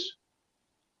 years.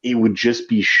 It would just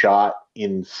be shot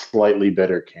in slightly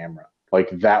better camera. Like,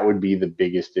 that would be the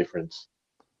biggest difference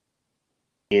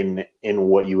in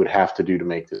what you would have to do to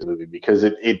make this movie, because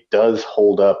it does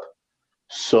hold up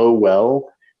so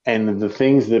well. And the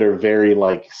things that are very,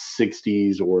 like,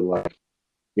 60s or, like,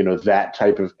 that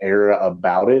type of era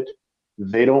about it,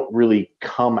 they don't really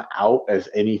come out as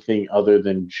anything other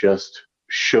than just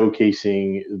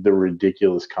showcasing the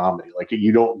ridiculous comedy. Like,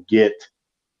 you don't get,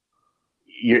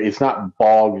 it's not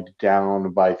bogged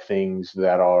down by things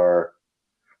that are,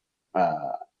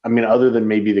 other than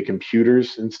maybe the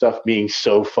computers and stuff being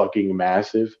so fucking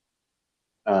massive,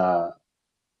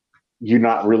 you're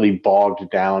not really bogged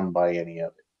down by any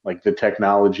of it. Like, the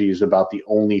technology is about the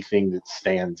only thing that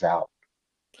stands out.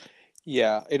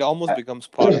 Yeah, it almost becomes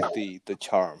part of the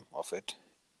charm of it.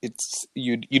 It's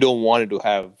you don't want it to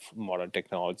have modern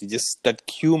technology. Just that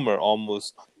humor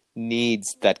almost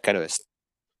needs that kind of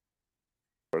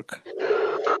work.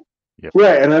 Yep.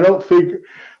 Right, and I don't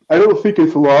think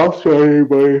it's lost on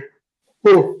anybody.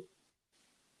 Oh,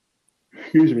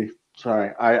 excuse me.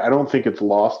 Sorry, I don't think it's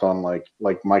lost on, like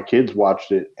my kids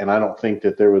watched it, and I don't think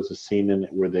that there was a scene in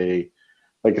it where they,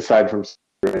 like, aside from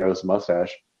his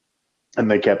mustache, and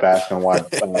they kept asking why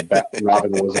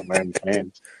Robin wasn't wearing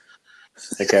pants.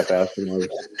 They kept asking.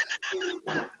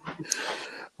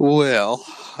 Well,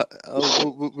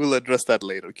 we'll address that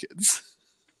later, kids.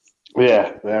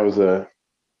 Yeah, that was a.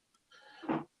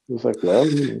 It was like, well,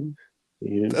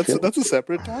 that's a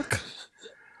separate talk.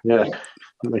 Yeah,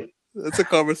 that's a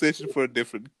conversation for a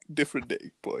different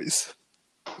day, boys.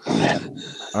 All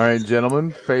right,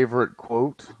 gentlemen. Favorite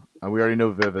quote? We already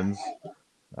know Vivian's.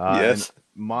 Yes.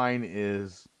 Mine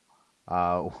is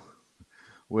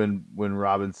when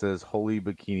Robin says, "Holy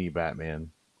bikini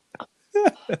Batman."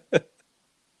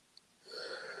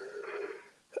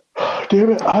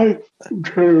 Damn it! I'm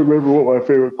trying to remember what my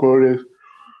favorite quote is.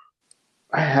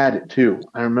 I had it too.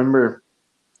 I remember.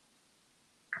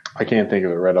 I can't think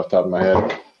of it right off the top of my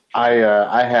head.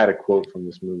 I had a quote from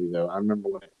this movie though. I remember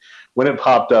when it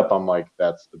popped up. I'm like,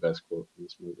 that's the best quote from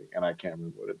this movie, and I can't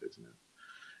remember what it is now.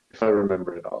 If I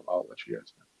remember it, I'll let you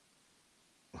guys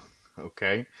know.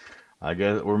 Okay. I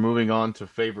guess we're moving on to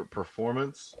favorite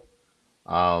performance.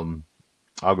 I'll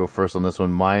go first on this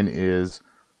one. Mine is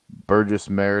Burgess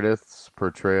Meredith's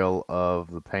portrayal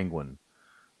of the Penguin.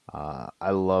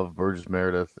 I love Burgess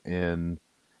Meredith in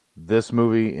this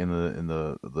movie, in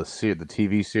the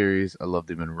TV series. I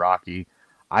loved him in Rocky.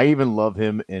 I even love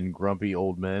him in Grumpier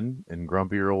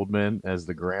Old Men as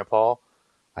the grandpa.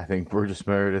 I think Burgess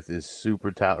Meredith is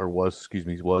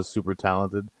was super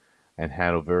talented and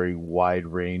had a very wide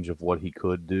range of what he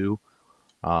could do.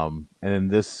 And in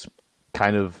this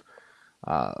kind of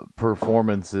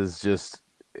performance is just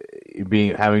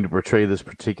having to portray this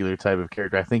particular type of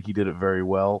character. I think he did it very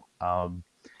well. And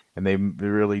they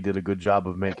really did a good job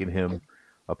of making him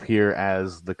appear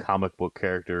as the comic book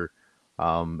character,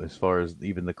 as far as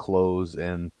even the clothes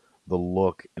and the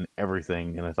look and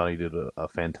everything. And I thought he did a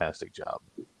fantastic job.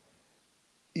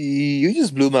 You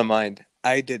just blew my mind.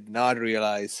 I did not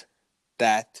realize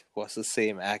that was the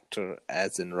same actor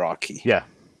as in Rocky. Yeah.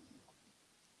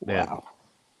 Wow. Yeah.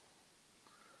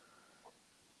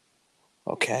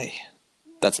 Okay.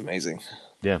 That's amazing.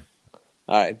 Yeah.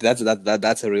 All right.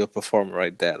 That's a real performer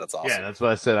right there. That's awesome. Yeah, that's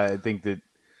what I said. I think that,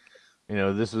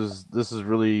 this is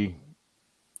really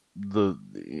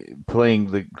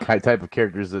playing the type of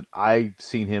characters that I've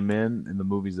seen him in the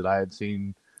movies that I had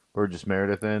seen Burgess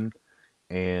Meredith in.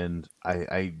 And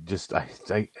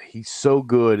he's so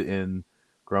good in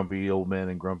Grumpy Old Men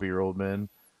and Grumpier Old Men.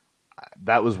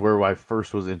 That was where I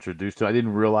first was introduced to. I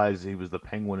didn't realize he was the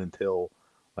Penguin until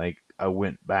I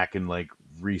went back and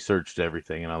researched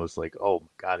everything, and I was like, oh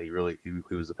God, he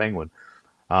was the Penguin.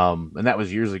 And that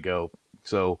was years ago.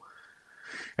 So,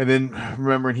 and then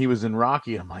remembering he was in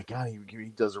Rocky, I'm like, God, he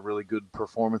does a really good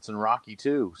performance in Rocky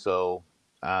too. So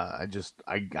I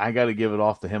got to give it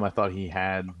off to him. I thought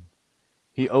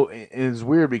it's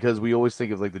weird because we always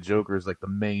think of the Joker as the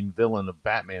main villain of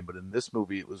Batman, but in this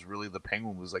movie it was really the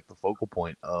Penguin was the focal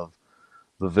point of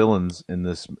the villains in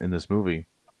this movie.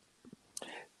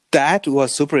 That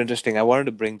was super interesting. I wanted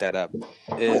to bring that up.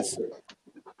 Is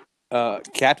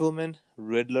Catwoman,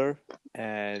 Riddler,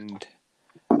 and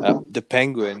the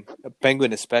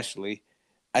Penguin especially,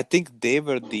 I think they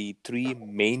were the three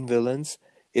main villains.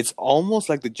 It's almost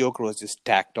like the Joker was just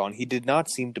tacked on. He did not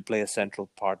seem to play a central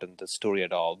part in the story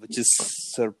at all, which is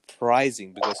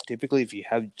surprising because typically if you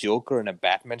have Joker in a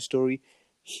Batman story,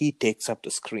 he takes up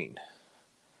the screen.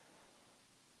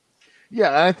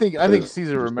 Yeah, I think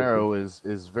Cesar Romero is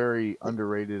very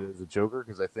underrated as a Joker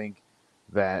because I think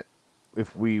that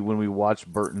when we watch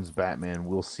Burton's Batman,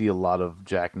 we'll see a lot of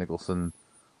Jack Nicholson,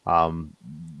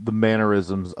 the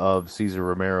mannerisms of Cesar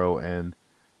Romero and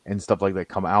stuff like that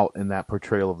come out in that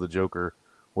portrayal of the Joker.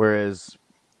 Whereas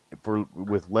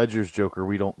with Ledger's Joker,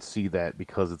 we don't see that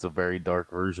because it's a very dark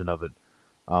version of it.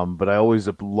 But I always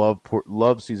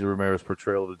love Cesar Romero's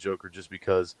portrayal of the Joker just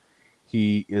because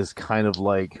he is kind of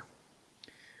like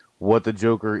what the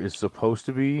Joker is supposed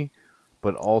to be,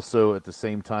 but also at the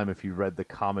same time, if you read the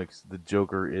comics, the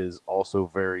Joker is also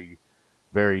very,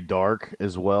 very dark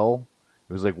as well.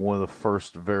 It was one of the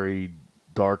first very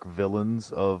dark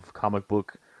villains of comic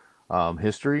book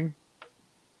history.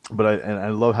 But I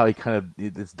love how he kind of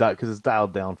it's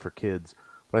dialed down for kids.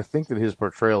 But I think that his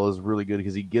portrayal is really good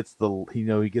because he gets the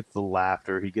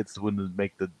laughter, he gets when to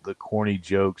make the corny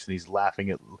jokes, and he's laughing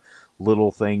at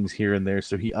little things here and there.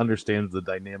 So he understands the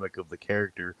dynamic of the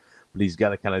character, but he's got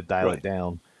to kind of dial it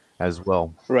down as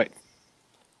well. Right.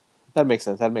 That makes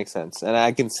sense. And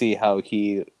I can see how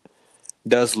he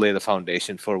does lay the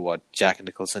foundation for what Jack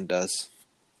Nicholson does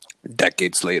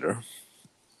decades later.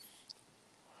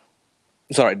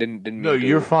 Sorry, didn't. No,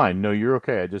 you're fine. No, you're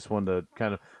okay. I just wanted to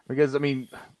kind of because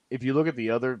if you look at the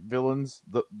other villains,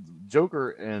 the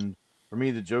Joker and for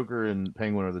me, the Joker and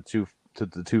Penguin are the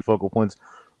two focal points.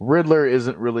 Riddler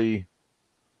isn't really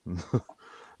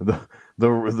the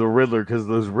Riddler because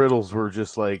those riddles were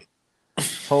just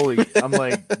holy. I'm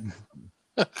like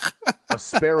a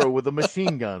sparrow with a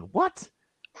machine gun. What?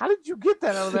 How did you get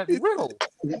that out of that riddle?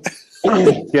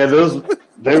 Yeah,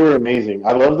 they were amazing.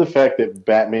 I love the fact that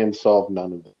Batman solved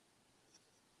none of them.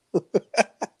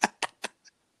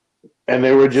 And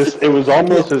they were it was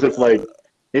almost as if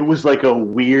it was a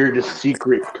weird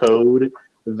secret code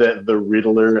that the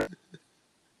Riddler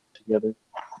together.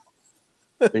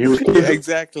 He was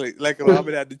exactly like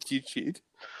Robin had the cheat sheet.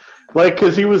 Like,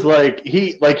 because he was like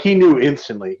he knew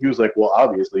instantly. He was like, well,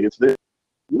 obviously it's this.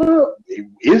 Well,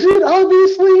 is it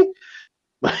obviously?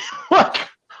 Like,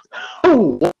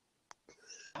 oh,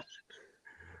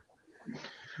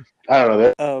 I don't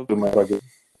know. That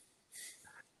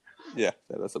Yeah,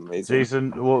 that was amazing.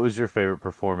 Jason, what was your favorite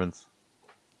performance?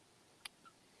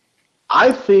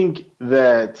 I think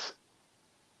that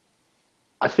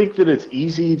it's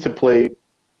easy to play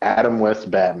Adam West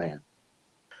Batman,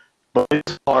 but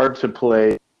it's hard to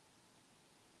play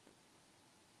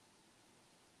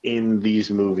in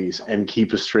these movies and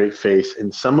keep a straight face.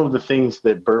 And some of the things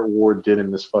that Burt Ward did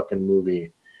in this fucking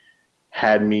movie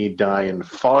had me dying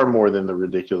far more than the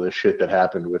ridiculous shit that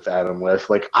happened with Adam West.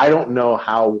 Like, I don't know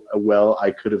how well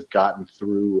I could have gotten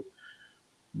through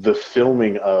the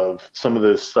filming of some of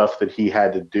the stuff that he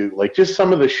had to do. Like, just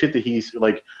some of the shit that he's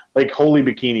like Holy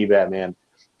Bikini Batman.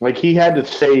 Like, he had to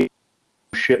say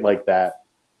shit like that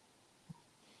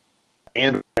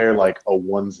and wear like a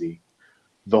onesie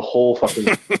the whole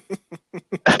fucking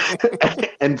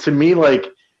and to me, like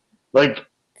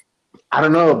I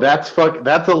don't know, that's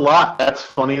a lot. That's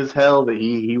funny as hell that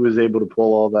he was able to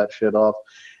pull all that shit off.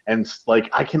 And like,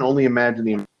 I can only imagine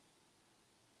the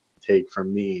take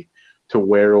from me to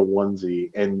wear a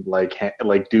onesie and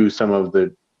like do some of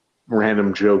the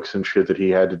random jokes and shit that he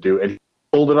had to do, and he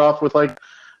pulled it off with like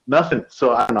nothing.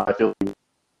 So I don't know, I feel like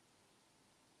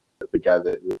the guy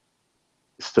that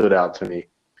stood out to me.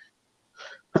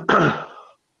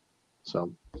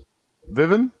 So,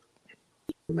 Vivin?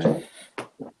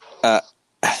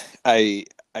 I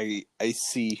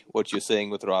see what you're saying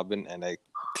with Robin, and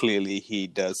clearly he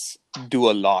does do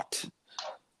a lot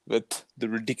with the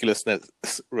ridiculousness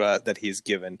that he's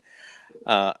given.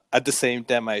 At the same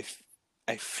time, I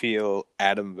feel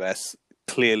Adam West,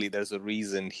 clearly there's a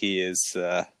reason he is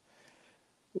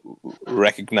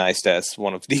recognized as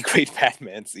one of the great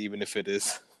Batmans, even if it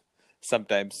is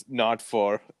sometimes not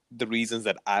for the reasons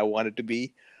that I want it to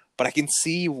be. But I can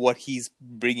see what he's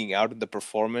bringing out in the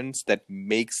performance that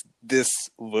makes this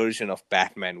version of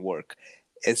Batman work,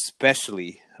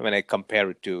 especially when I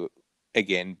compare it to,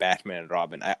 again, Batman and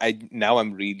Robin. Now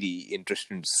I'm really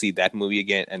interested to see that movie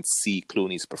again and see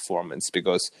Clooney's performance,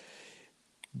 because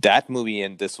that movie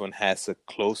and this one has a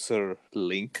closer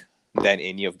link than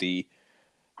any of the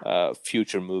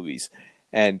future movies.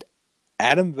 And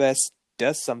Adam West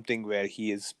does something where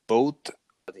he is both,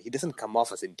 he doesn't come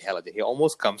off as intelligent. He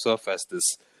almost comes off as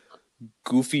this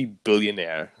goofy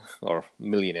billionaire or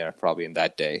millionaire, probably in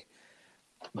that day.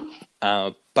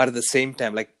 But at the same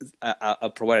time, like,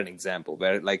 I'll provide an example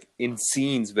where, like, in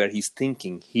scenes where he's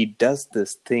thinking, he does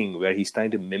this thing where he's trying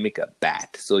to mimic a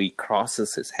bat. So he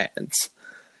crosses his hands.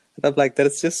 And I'm like,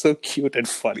 that's just so cute and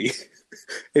funny.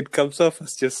 It comes off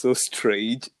as just so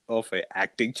strange of an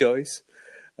acting choice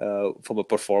from a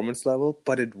performance level,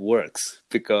 but it works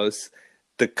because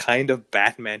the kind of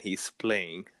Batman he's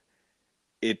playing,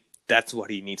 that's what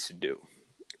he needs to do.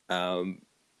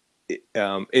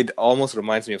 It almost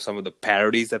reminds me of some of the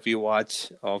parodies that we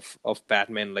watch of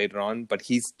Batman later on, but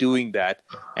he's doing that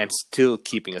and still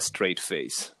keeping a straight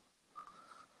face.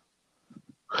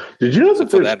 Did you know that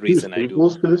for there's that reason, two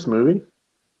sequels to this movie?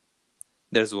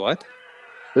 There's what?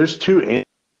 There's two sequels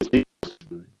to the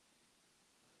movie.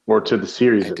 Or to the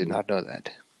series. I did not know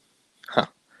that. Huh.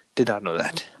 Did not know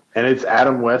that. And it's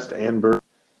Adam West and Burt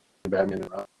Batman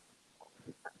and Robin.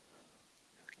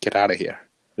 Get out of here.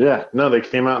 Yeah, no, they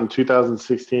came out in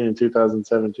 2016 and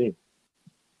 2017.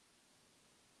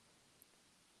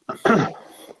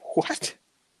 What?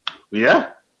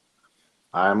 Yeah.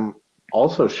 I'm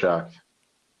also shocked.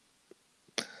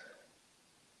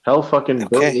 Hell, fucking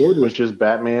Burt Ward was just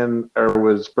Batman, or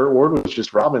Burt Ward was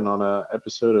just Robin on a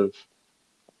episode of,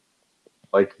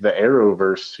 like, the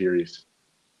Arrowverse series.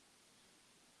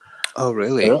 Oh,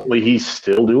 really? Apparently he's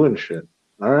still doing shit.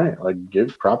 All right, like,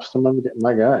 give props to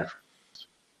my guy.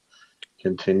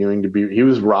 Continuing to be, he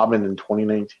was Robin in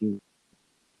 2019.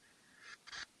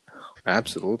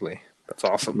 Absolutely, that's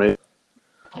awesome.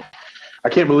 I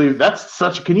can't believe that's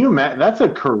such. Can you imagine? That's a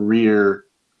careers.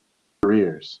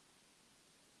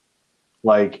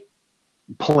 Like,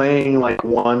 playing like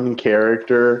one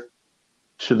character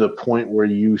to the point where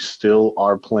you still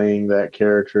are playing that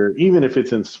character, even if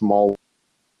it's in small,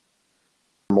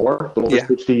 over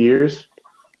 60 years.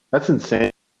 That's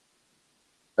insane.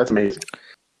 That's amazing.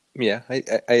 Yeah,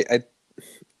 I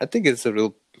think it's a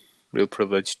real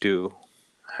privilege to.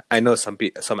 I know some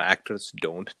actors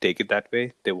don't take it that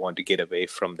way. They want to get away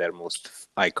from their most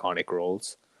iconic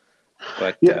roles,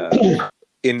 but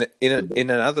in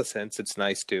another sense, it's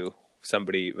nice to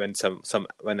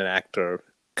when an actor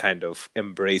kind of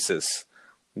embraces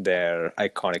their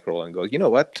iconic role and goes, you know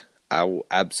what,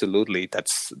 Absolutely. That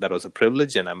was a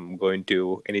privilege, and I'm going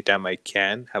to, anytime I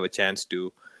can have a chance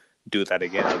to do that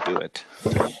again, I'll do it.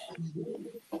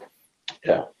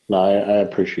 Yeah, no, I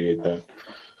appreciate that.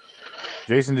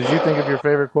 Jason, did you think of your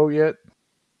favorite quote yet?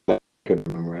 I couldn't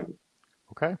remember it.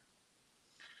 Okay.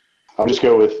 I'll just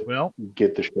go with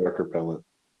get the shark repellent,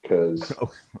 because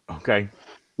okay,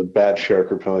 the bat shark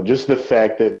repellent. Just the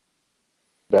fact that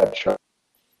bat shark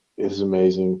is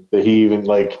amazing. That he even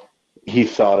he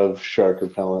thought of shark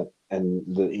repellent and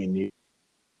he knew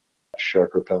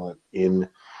shark repellent in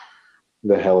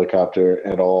the helicopter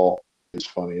at all is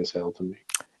funny as hell to me.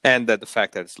 And that the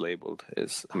fact that it's labeled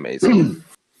is amazing.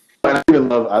 And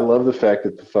I love the fact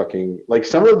that the fucking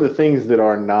some of the things that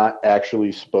are not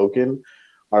actually spoken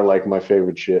are my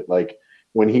favorite shit. Like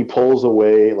when he pulls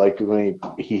away, when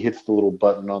he hits the little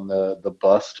button on the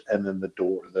bust, and then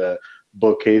the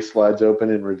bookcase slides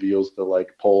open and reveals the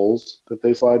poles that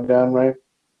they slide down, right?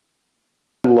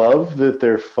 I love that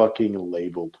they're fucking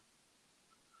labeled.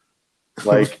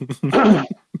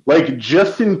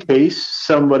 Just in case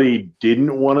somebody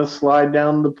didn't want to slide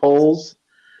down the poles,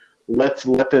 let's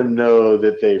let them know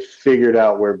that they figured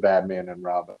out where Batman and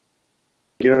Robin.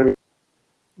 You know what I mean?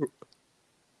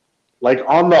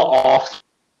 On the off,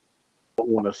 don't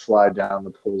want to slide down the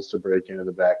poles to break into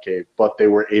the Batcave, but they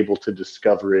were able to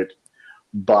discover it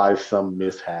by some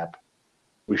mishap.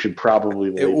 We should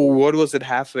probably label what was it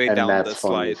halfway down the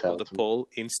funny slide of the pole?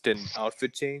 Instant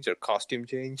outfit change or costume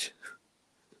change?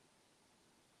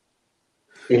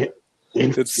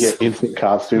 Instant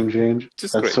costume change.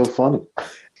 Just That's great. so funny.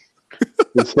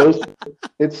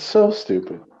 It's so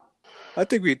stupid. I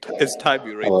think it's time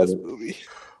we rate this movie.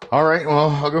 All right, well,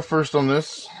 I'll go first on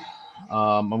this.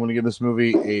 I'm going to give this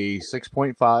movie a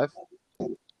 6.5.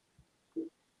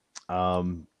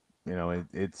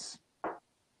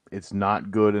 It's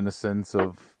not good in the sense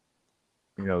of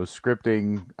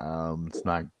scripting. It's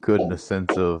not good in the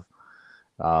sense of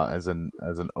as an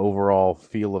overall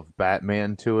feel of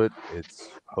Batman to it. It's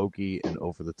hokey and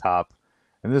over the top.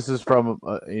 And this is from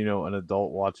an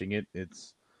adult watching it.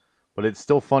 But it's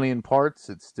still funny in parts.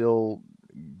 It's still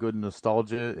good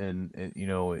nostalgia, and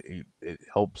it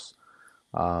helps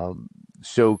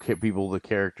show people the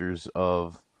characters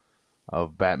of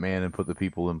Batman and put the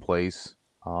people in place.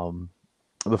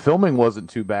 The filming wasn't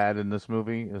too bad in this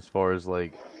movie, as far as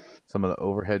some of the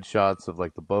overhead shots of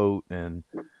the boat and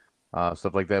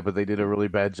stuff like that. But they did a really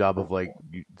bad job of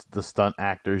the stunt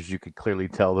actors. You could clearly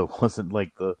tell that wasn't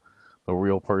the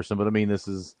real person. But I mean, this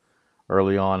is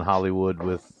early on Hollywood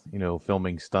with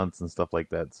filming stunts and stuff like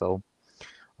that. So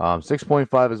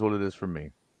 6.5 is what it is for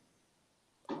me.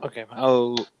 Okay,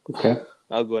 I'll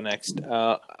go next.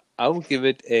 I'll give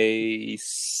it a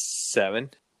 7.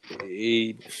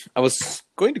 I was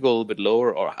going to go a little bit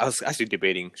lower, or I was actually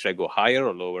debating should I go higher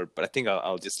or lower, but I think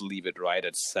I'll just leave it right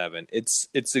at 7.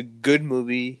 It's a good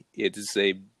movie. It's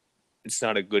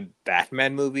not a good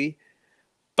Batman movie,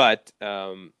 but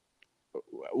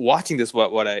watching this,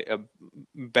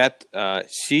 Beth,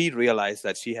 she realized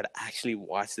that she had actually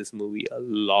watched this movie a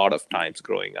lot of times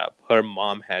growing up. Her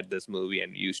mom had this movie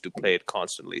and used to play it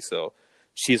constantly, so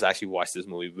she's actually watched this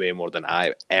movie way more than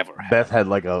I ever have. Beth had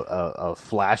a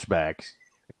flashback.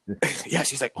 Yeah,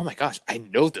 she's like, oh my gosh, I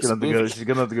know this movie. She's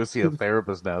gonna have to go see a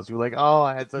therapist now. She's like, oh,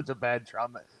 I had such a bad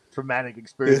traumatic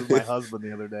experience with my husband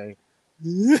the other day.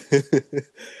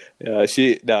 But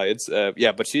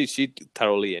she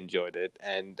thoroughly enjoyed it,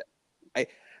 and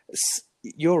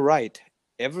you're right.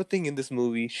 Everything in this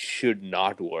movie should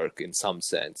not work in some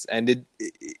sense, and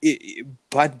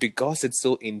but because it's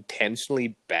so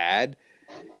intentionally bad,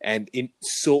 and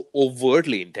so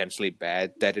overtly intentionally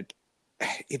bad that it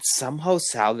somehow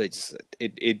salvages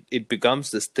it. It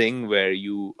becomes this thing where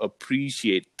you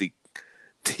appreciate the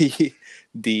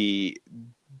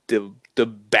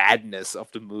badness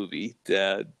of the movie,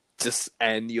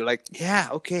 and you're like, yeah,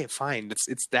 okay, fine,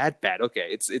 it's that bad. Okay,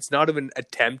 it's not even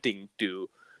attempting to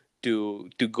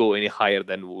go any higher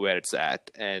than where it's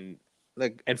at, and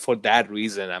for that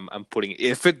reason, I'm putting.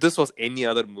 If this was any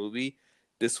other movie,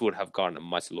 this would have gotten a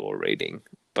much lower rating.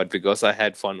 But because I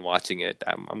had fun watching it,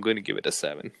 I'm going to give it a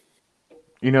 7.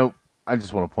 I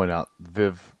just want to point out,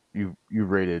 Viv, you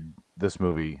rated this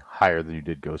movie higher than you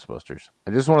did Ghostbusters.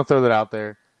 I just want to throw that out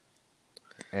there.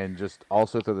 And just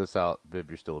also throw this out, Viv,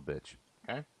 you're still a bitch.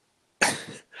 Okay?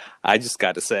 I just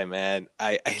got to say, man,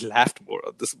 I laughed more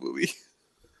at this movie.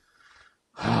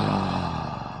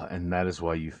 And that is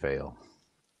why you fail.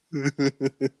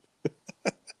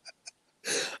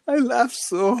 I laughed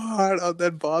so hard on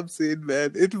that bomb scene,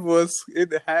 man. It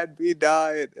had me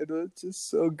dying. It was just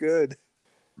so good.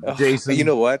 Jason. You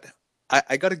know what?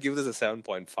 I got to give this a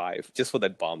 7.5 just for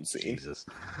that bomb scene. Jesus.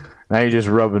 Now you're just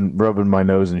rubbing my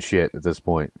nose and shit at this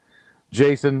point.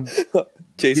 Jason,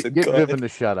 Jason, get go Vivian ahead. to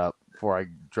shut up before I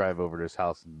drive over to his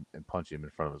house and punch him in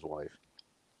front of his wife.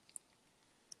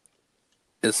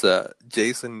 Is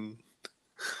Jason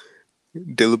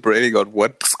deliberating on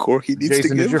what score he needs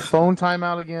Jason, to give? is your phone time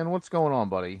out again? What's going on,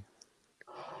 buddy?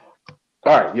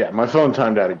 All right, yeah, my phone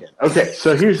timed out again. Okay,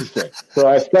 so here's the thing. So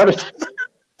I started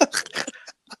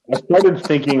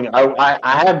thinking. I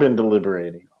have been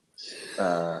deliberating.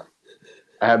 I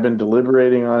have been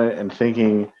deliberating on it and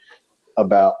thinking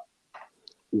about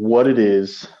what it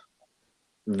is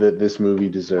that this movie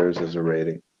deserves as a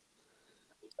rating.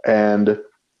 And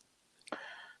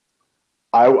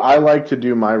I like to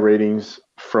do my ratings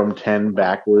from 10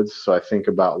 backwards. So I think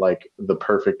about like the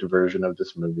perfect version of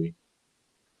this movie.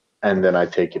 And then I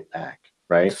take it back,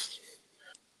 right?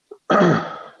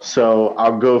 So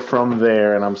I'll go from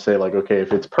there and I'm say like, okay,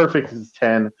 if it's perfect, it's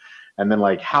 10. And then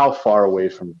like, how far away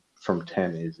from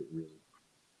 10 is it really?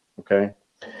 Okay.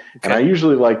 And I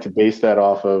usually like to base that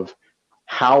off of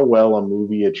how well a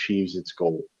movie achieves its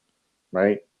goal,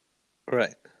 right?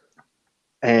 Right.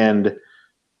 And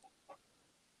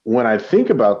when I think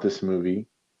about this movie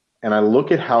and I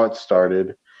look at how it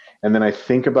started, and then I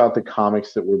think about the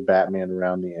comics that were Batman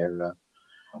around the era,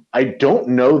 I don't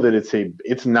know that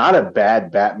it's not a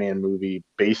bad Batman movie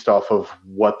based off of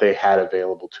what they had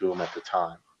available to them at the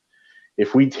time.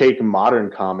 If we take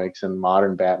modern comics and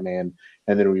modern Batman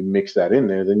and then we mix that in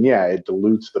there, then yeah, it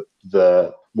dilutes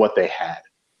the what they had,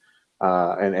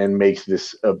 and makes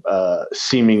this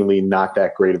seemingly not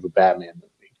that great of a Batman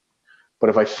movie. But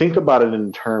if I think about it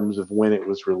in terms of when it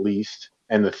was released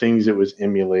and the things it was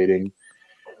emulating,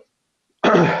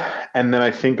 and then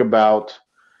I think about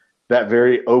that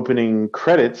very opening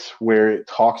credits where it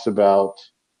talks about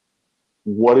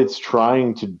what it's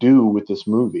trying to do with this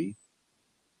movie,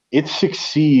 it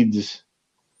succeeds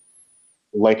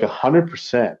like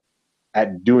 100%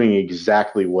 at doing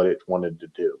exactly what it wanted to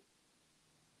do.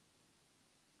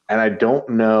 And I don't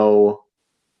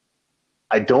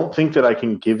think that I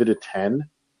can give it a 10,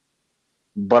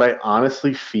 but I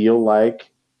honestly feel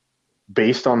like,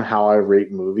 based on how I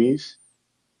rate movies,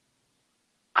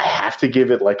 I have to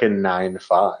give it like a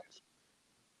 9.5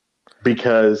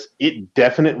 because it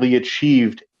definitely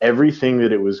achieved everything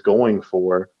that it was going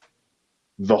for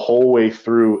the whole way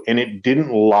through, and it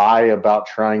didn't lie about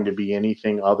trying to be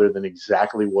anything other than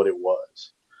exactly what it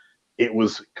was. It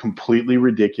was completely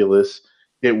ridiculous.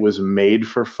 It was made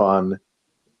for fun,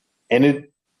 and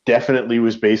it definitely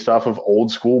was based off of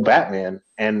old school Batman,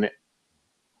 and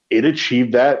it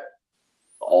achieved that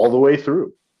all the way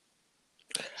through.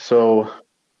 So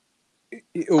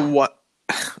what?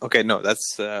 Okay, no,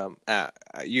 that's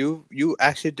you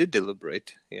actually did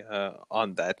deliberate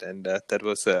on that, and that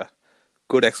was a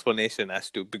good explanation as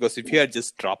to, because if you had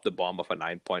just dropped the bomb of a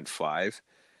 9.5,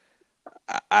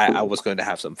 I was going to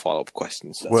have some follow-up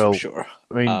questions. That's for sure.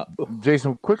 I mean,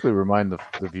 Jason, quickly remind the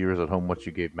viewers at home what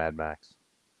you gave Mad Max.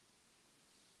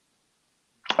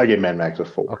 I gave Mad Max a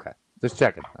 4. Okay, just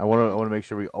checking. I want to make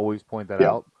sure we always point that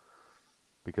out,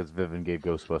 because Vivian gave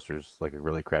Ghostbusters like a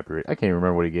really crappy rate. I can't even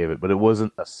remember what he gave it, but it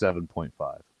wasn't a 7.5.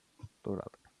 Throw it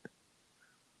out there.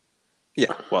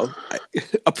 Yeah, well,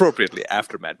 appropriately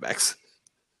after Mad Max.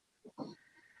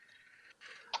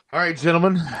 All right,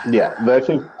 gentlemen. Yeah, but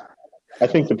I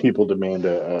think the people demand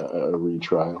a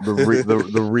retrial. The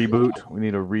reboot. We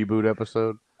need a reboot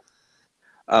episode.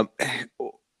 I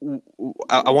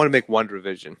want to make one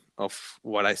revision of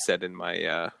what I said in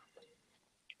my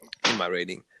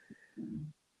rating.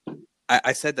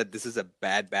 I said that this is a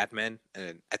bad Batman,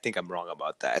 and I think I'm wrong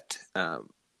about that.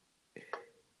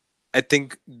 I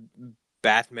think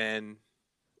Batman,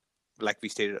 like we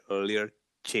stated earlier,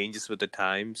 changes with the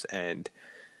times, and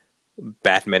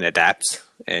Batman adapts,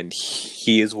 and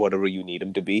he is whatever you need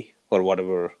him to be, or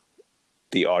whatever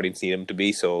the audience need him to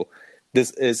be. So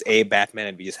this is a Batman,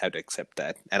 and we just have to accept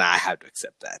that, and I have to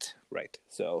accept that, right?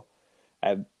 So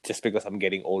just because I'm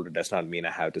getting older does not mean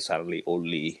I have to suddenly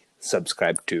only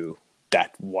subscribe to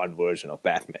that one version of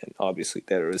Batman. Obviously,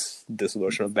 there is this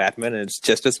version of Batman, and it's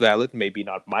just as valid. Maybe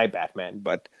not my Batman,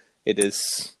 but it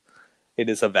is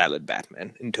a valid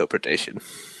Batman interpretation.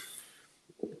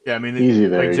 Yeah, I mean, Easy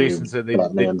there, like Jason said, they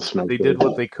did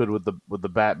what they could with the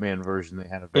Batman version they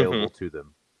had available to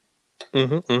them.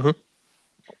 Mm-hmm, mm-hmm.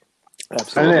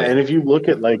 Absolutely. And if you look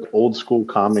at like old school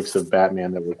comics of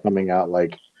Batman that were coming out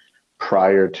like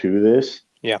prior to this,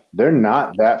 yeah, they're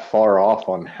not that far off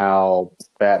on how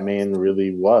Batman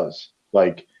really was.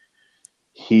 Like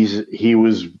he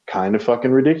was kind of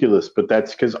fucking ridiculous, but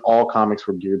that's because all comics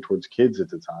were geared towards kids at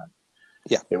the time.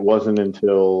 Yeah. It wasn't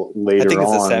until later I think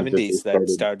it's the on that they 70s that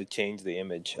started to change the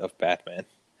image of Batman.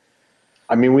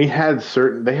 I mean, they had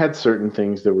certain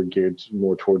things that were geared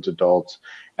more towards adults,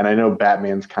 and I know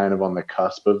Batman's kind of on the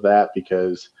cusp of that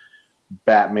because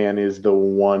Batman is the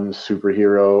one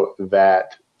superhero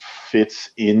that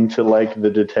fits into like the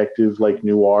detective, like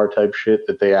noir type shit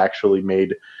that they actually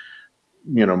made,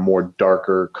 more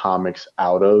darker comics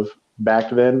out of back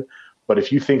then. But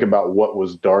if you think about what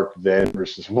was dark then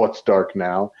versus what's dark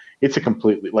now, it's a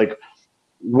completely like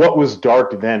what was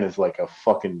dark then is like a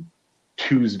fucking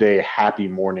Tuesday happy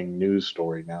morning news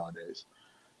story nowadays.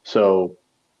 So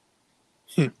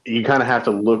you kind of have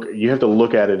to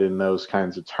look at it in those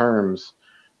kinds of terms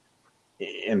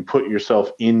and put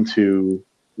yourself into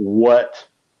what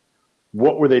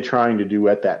were they trying to do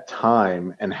at that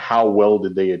time and how well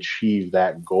did they achieve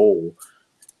that goal,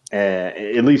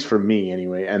 at least for me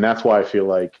anyway. And that's why I feel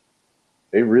like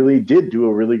they really did do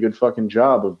a really good fucking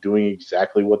job of doing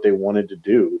exactly what they wanted to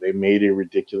do. They made a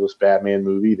ridiculous Batman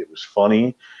movie that was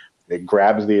funny. It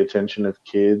grabs the attention of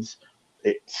kids.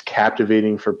 It's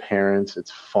captivating for parents.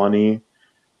 It's funny.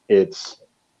 It's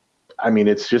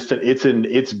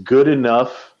good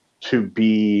enough to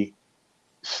be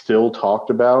still talked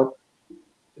about.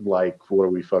 Like, what are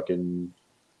we fucking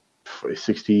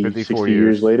 60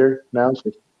 years later now?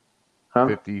 Huh?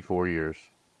 54 years.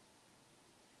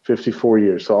 54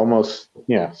 years. So almost,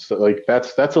 yeah. So like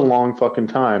that's a long fucking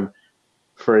time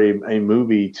for a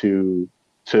movie to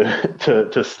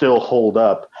still hold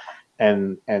up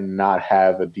and not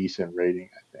have a decent rating,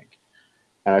 I think.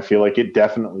 And I feel like it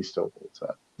definitely still holds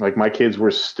up. Like my kids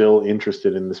were still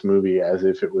interested in this movie as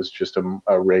if it was just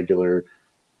a regular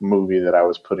movie that I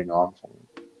was putting on for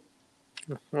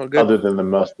them. Well, good. Other than the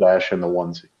mustache and the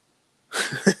onesie.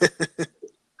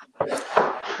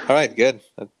 All right, good.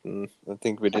 I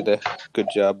think we did a good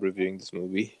job reviewing this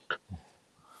movie.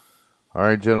 All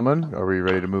right, gentlemen, are we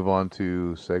ready to move on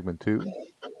to segment 2?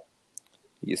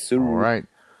 Yes, sir. All right.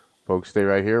 Folks, stay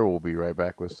right here. We'll be right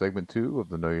back with segment 2 of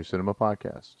the Know Your Cinema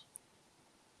podcast.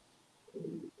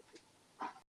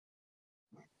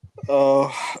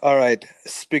 Oh, all right.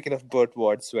 Speaking of Burt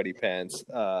Ward sweaty pants,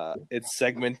 it's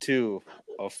segment 2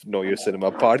 of Know Your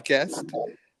Cinema podcast.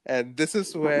 And this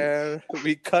is where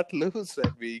we cut loose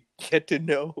and we get to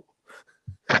know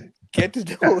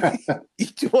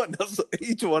each one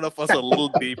of us a little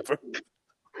deeper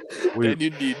than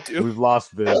you need to. We've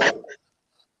lost Viv.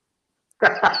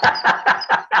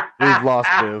 We've lost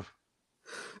Viv.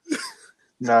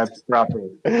 No, it's proper.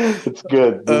 It's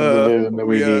good. This is the vision that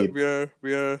we need.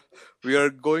 We are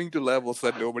going to levels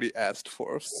that nobody asked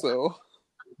for. So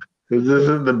this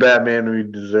isn't the Batman we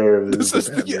deserve. This is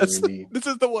the Batman we need. This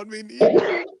is the one we need.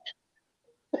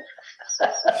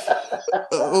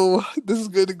 Oh, this is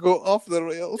going to go off the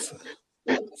rails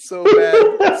so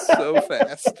bad, so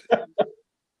fast.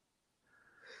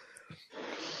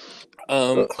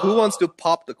 Who wants to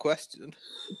pop the question?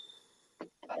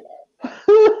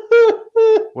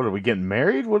 What are we getting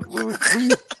married? What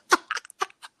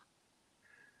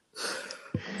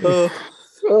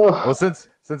well,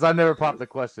 since I never popped the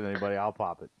question, anybody, I'll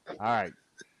pop it. All right.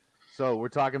 So we're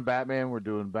talking Batman. We're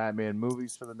doing Batman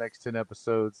movies for the next 10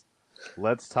 episodes.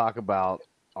 Let's talk about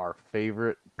our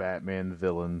favorite Batman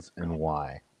villains and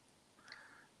why.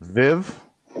 Viv,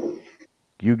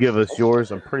 you give us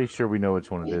yours. I'm pretty sure we know which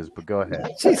one it is, but go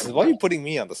ahead. Jesus, why are you putting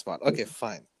me on the spot? Okay,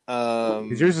 fine.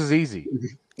 Because yours is easy.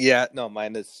 Yeah, no,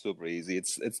 mine is super easy.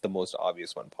 It's the most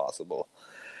obvious one possible.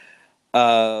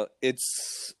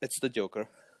 It's the Joker,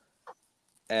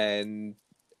 and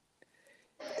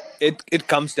it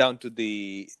comes down to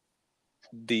the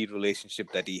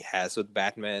relationship that he has with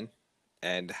Batman,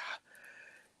 and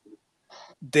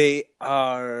they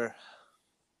are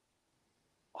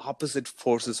opposite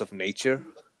forces of nature,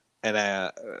 and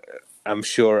I'm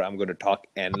sure I'm going to talk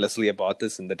endlessly about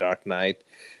this in The Dark Knight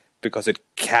because it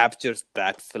captures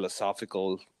that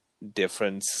philosophical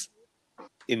difference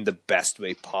in the best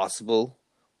way possible.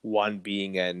 One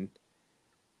being an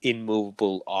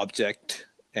immovable object,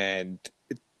 and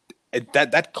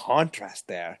that contrast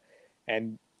there,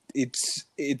 and it's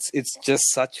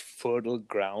just such fertile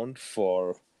ground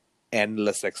for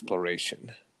endless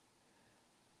exploration.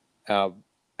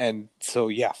 And so,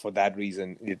 yeah, for that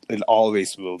reason, it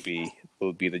always will be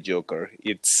the Joker.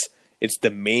 It's the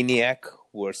maniac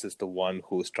versus the one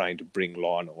who's trying to bring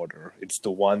law and order. It's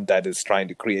the one that is trying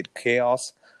to create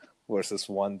chaos versus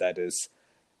one that is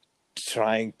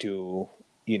trying to,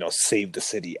 save the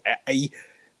city.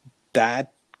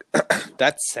 That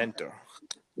center,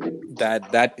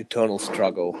 that eternal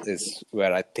struggle is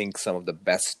where I think some of the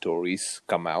best stories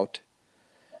come out.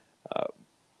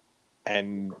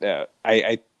 and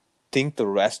I think the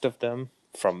rest of them,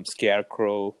 from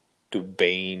Scarecrow to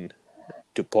Bane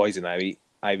to Poison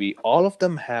Ivy, all of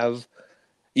them have,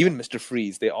 even Mr.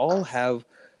 Freeze, they all have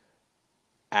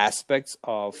aspects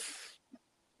of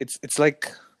it's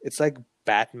like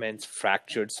Batman's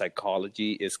fractured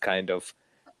psychology is kind of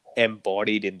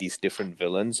embodied in these different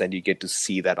villains, and you get to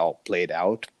see that all played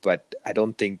out. But I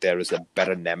don't think there is a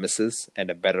better nemesis and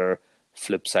a better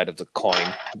flip side of the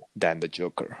coin than the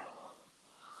Joker.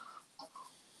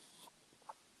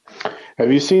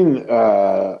 Have you seen?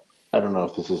 I don't know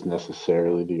if this is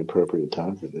necessarily the appropriate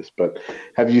time for this, but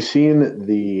have you seen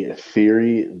the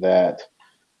theory that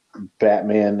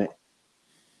Batman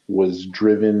was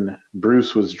driven?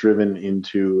 Bruce was driven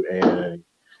into an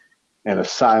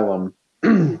asylum,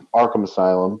 Arkham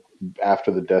Asylum,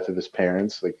 after the death of his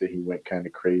parents. Like that, he went kind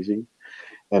of crazy,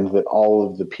 and that all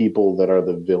of the people that are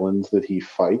the villains that he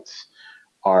fights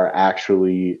are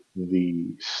actually the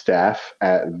staff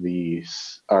at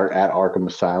Arkham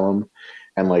Asylum,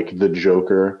 and like the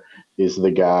Joker is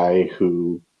the guy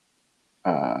who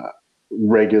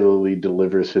regularly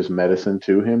delivers his medicine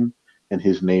to him, and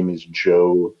his name is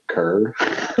Joe Kerr.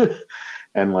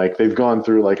 And like they've gone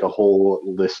through like a whole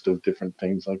list of different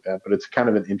things like that, but it's kind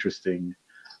of an interesting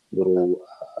little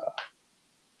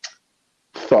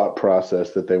thought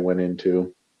process that they went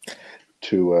into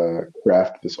to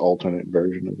craft this alternate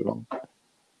version of it all.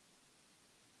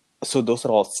 So those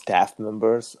are all staff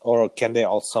members, or can they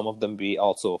all? Some of them be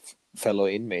also fellow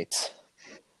inmates.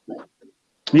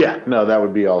 Yeah, no, that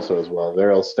would be also as well.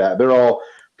 They're all staff. They're all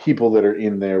people that are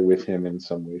in there with him in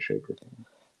some way, shape, or form.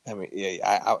 I mean,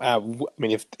 yeah, I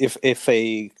mean, if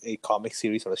a comic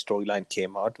series or a storyline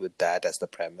came out with that as the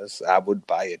premise, I would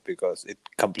buy it because it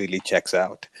completely checks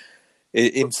out.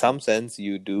 In some sense,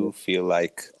 you do feel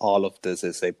like all of this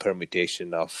is a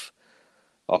permutation of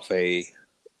a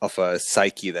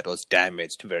psyche that was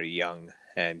damaged very young,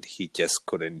 and he just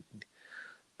couldn't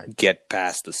get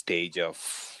past the stage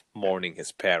of mourning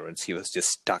his parents. He was just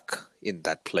stuck in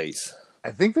that place.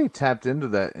 I think they tapped into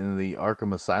that in the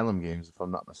Arkham Asylum games, if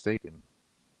I'm not mistaken.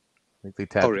 I think they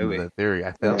tapped into that theory.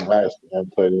 I think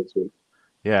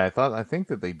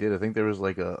that they did. I think there was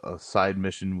like a side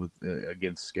mission with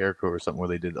against Scarecrow or something where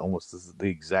they did almost the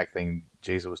exact thing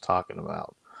Jason was talking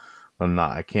about. I'm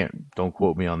not. I can't. Don't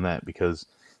quote me on that because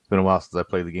it's been a while since I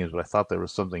played the games. But I thought there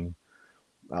was something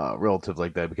relative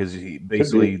like that because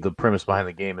basically the premise behind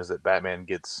the game is that Batman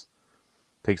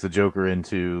takes the Joker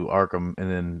into Arkham,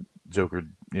 and then Joker,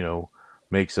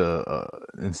 makes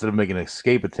instead of making an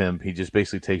escape attempt, he just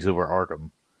basically takes over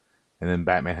Arkham. And then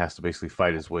Batman has to basically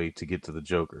fight his way to get to the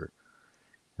Joker.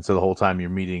 And so the whole time you're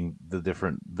meeting the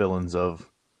different villains of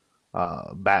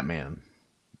Batman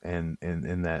and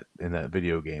in that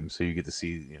video game. So you get to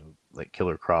see, like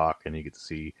Killer Croc, and you get to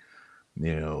see,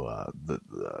 Hugo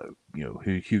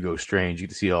Strange. You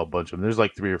get to see a bunch of them. There's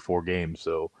like 3 or 4 games,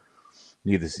 so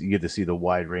you get to see the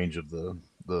wide range of the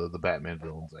Batman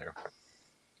villains there.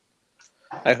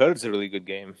 I heard it's a really good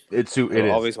game. It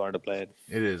always wanted to play it.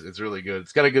 It is. It's really good.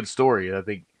 It's got a good story. I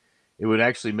think it would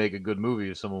actually make a good movie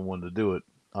if someone wanted to do it.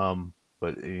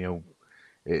 But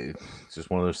it's just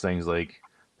one of those things. Like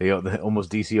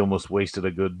DC almost wasted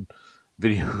a good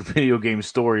video game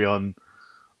story on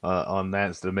that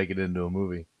instead of making it into a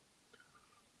movie.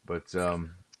 But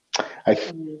I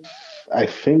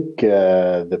think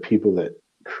the people that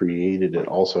created it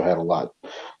also had a lot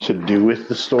to do with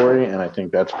the story, and I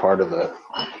think that's part of the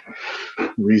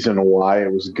reason why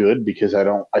it was good, because I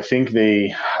think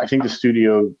the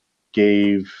studio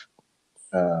gave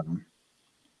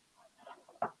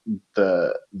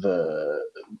the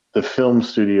film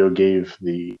studio gave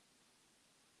the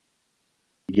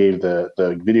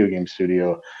video game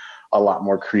studio a lot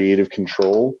more creative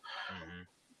control.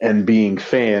 And being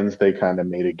fans, they kind of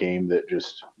made a game that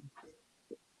just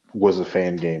was a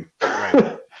fan game.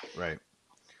 Right.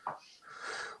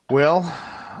 Well,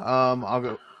 I'll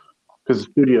go because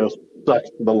the studio sucks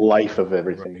the life of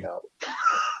everything out.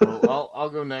 Well, I'll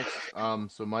go next.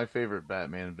 So my favorite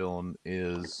Batman villain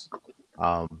is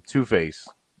Two-Face,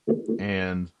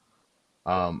 and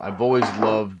I've always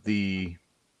loved the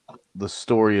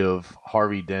story of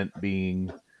Harvey Dent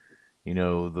being,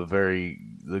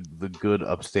 the good,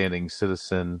 upstanding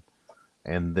citizen,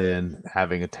 and then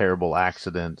having a terrible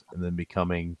accident, and then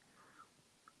becoming,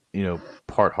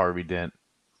 part Harvey Dent,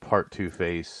 part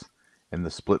Two-Face, and the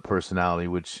split personality,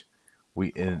 which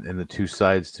and the two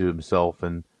sides to himself,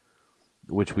 and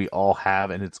which we all have,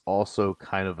 and it's also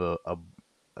kind of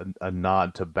a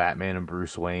nod to Batman and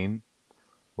Bruce Wayne,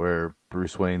 where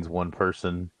Bruce Wayne's one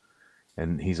person,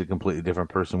 and he's a completely different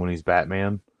person when he's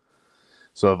Batman.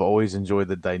 So I've always enjoyed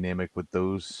the dynamic with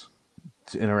those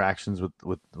interactions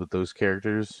with those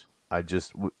characters.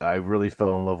 I really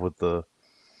fell in love with the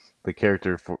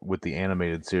character with the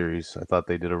animated series. I thought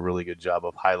they did a really good job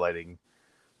of highlighting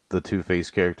the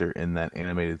Two-Face character in that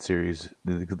animated series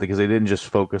because they didn't just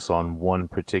focus on one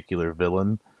particular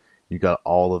villain. You got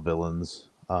all the villains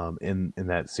in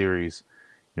that series,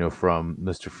 from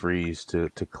Mr. Freeze to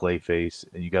Clayface,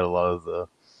 and you got a lot of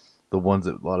the ones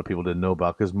that a lot of people didn't know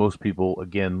about because most people,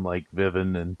 again, like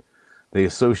Viven, and they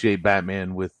associate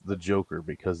Batman with the Joker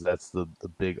because that's the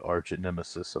big arch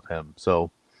nemesis of him.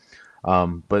 So,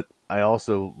 but I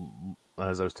also,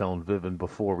 as I was telling Viven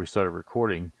before we started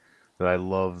recording, that I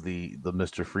love the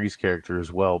Mr. Freeze character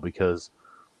as well because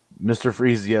Mr.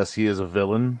 Freeze, yes, he is a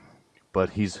villain,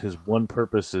 but his one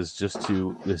purpose is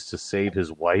to save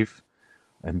his wife,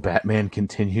 and Batman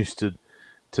continues to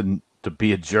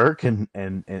be a jerk and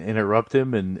interrupt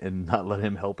him and not let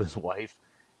him help his wife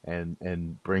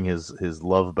and bring his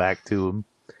love back to him.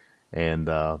 And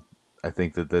I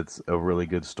think that's a really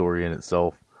good story in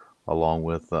itself, along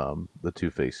with the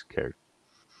Two-Face character.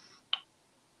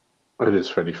 It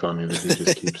is pretty funny that he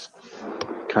just keeps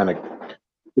kind of.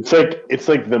 It's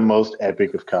like the most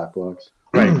epic of cockblocks.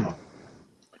 Right.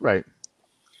 Right.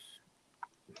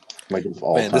 Like of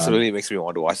all Man, time. this really makes me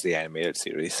want to watch the animated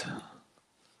series.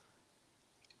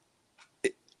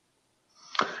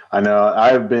 I know.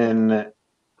 I've been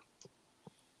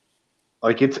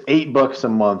like, it's $8 a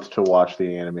month to watch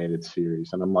the animated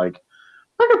series, and I'm like,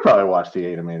 I could probably watch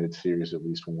the animated series at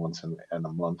least once in a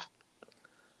month.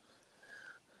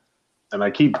 And I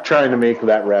keep trying to make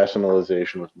that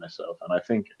rationalization with myself, and I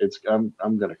think I'm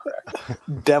gonna crack.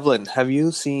 Devlin, have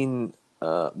you seen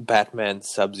Batman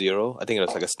Sub-Zero? I think it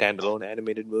was like a standalone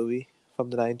animated movie from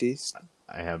the 90s.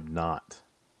 I have not.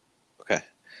 Okay.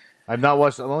 I've not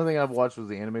watched. The only thing I've watched was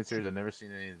the animated series. I've never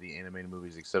seen any of the animated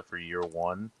movies except for Year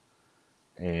One,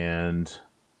 and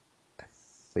I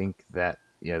think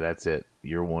that's it.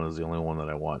 Year One is the only one that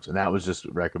I watched, and that was just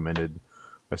recommended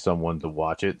by someone to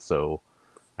watch it. So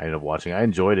I ended up watching. I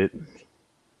enjoyed it.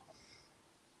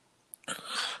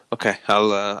 Okay,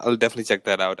 I'll definitely check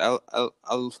that out.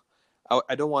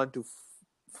 I don't want to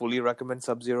fully recommend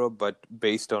Sub-Zero, but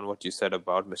based on what you said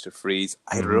about Mr. Freeze,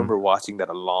 I remember watching that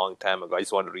a long time ago. I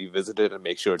just want to revisit it and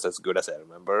make sure it's as good as I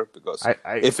remember. Because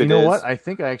if it is, what? I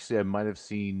think I might have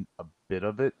seen a bit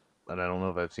of it, but I don't know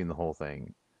if I've seen the whole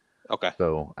thing. Okay.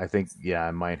 So I think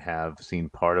I might have seen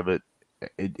part of it.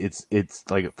 It's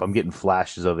like if I'm getting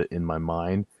flashes of it in my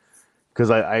mind, because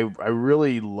I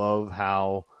really love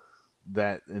how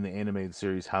that in the animated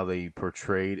series, how they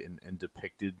portrayed and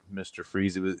depicted Mr.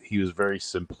 Freeze. He was very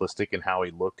simplistic in how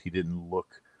he looked. He didn't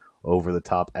look over the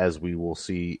top, as we will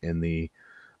see in the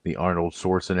Arnold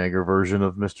Schwarzenegger version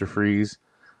of Mr. Freeze.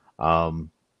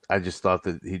 I just thought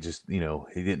that he just, he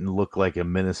didn't look like a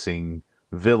menacing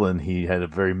villain. He had a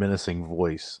very menacing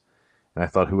voice. And I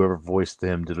thought whoever voiced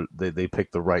him, they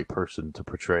picked the right person to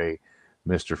portray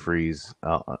Mr. Freeze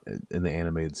in the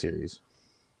animated series.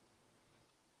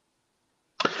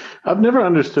 I've never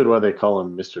understood why they call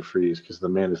him Mr. Freeze, because the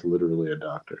man is literally a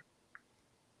doctor.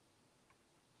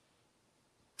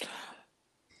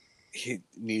 He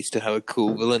needs to have a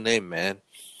cool villain name, man.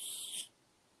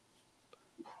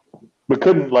 But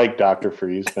couldn't like Dr.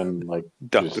 Freeze been like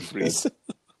Dr. Freeze?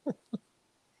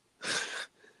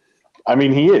 I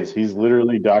mean, he is. He's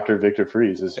literally Dr. Victor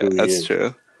Freeze. Is who he is. That's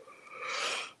true.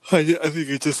 I think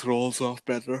it just rolls off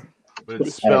better. But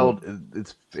it's spelled.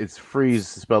 It's Freeze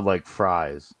spelled like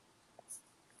fries.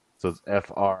 So it's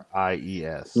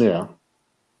Fries. Yeah.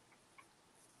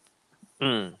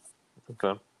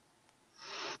 Okay.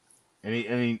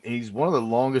 And he's one of the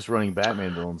longest running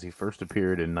Batman villains. He first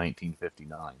appeared in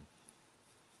 1959.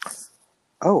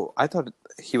 Oh, I thought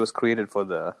he was created for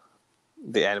the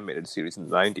animated series in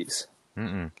the 90s.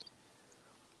 Mm-mm.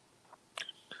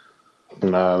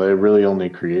 No, they really only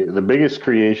create the biggest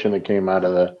creation that came out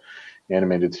of the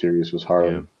animated series was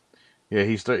Harlem. Yeah,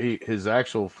 his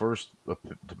actual first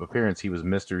appearance, he was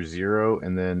Mr. Zero,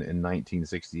 and then in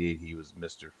 1968 he was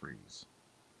Mr. Freeze.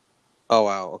 Oh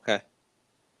wow, okay.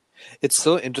 It's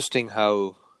so interesting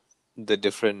how the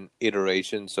different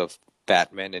iterations of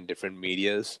Batman in different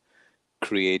medias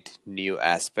create new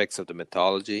aspects of the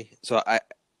mythology. So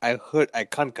I heard, I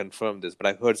can't confirm this, but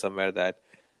I heard somewhere that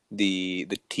the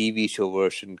TV show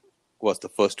version was the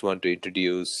first one to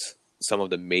introduce some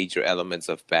of the major elements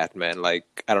of Batman.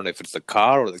 Like, I don't know if it's the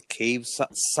car or the cave.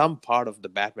 Some part of the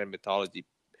Batman mythology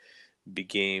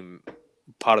became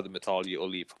part of the mythology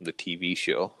only from the TV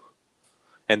show.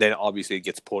 And then obviously it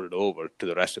gets ported over to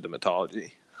the rest of the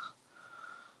mythology.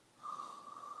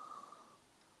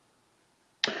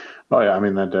 Oh yeah, I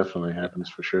mean that definitely happens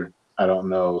for sure. I don't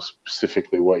know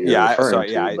specifically what you're referring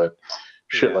to, but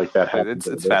shit like that happens.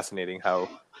 It's fascinating how,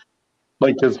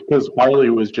 like, because Harley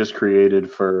was just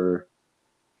created for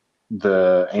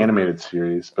the animated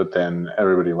series, but then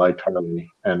everybody liked Harley,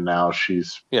 and now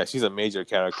she's a major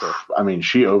character. I mean,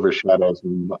 she overshadows.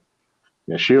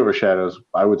 Yeah, she overshadows.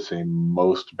 I would say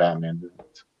most Batman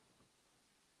villains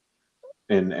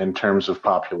in terms of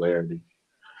popularity.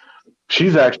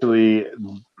 She's actually.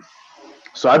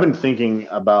 So I've been thinking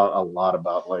a lot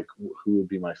about like who would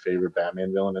be my favorite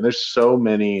Batman villain, and there's so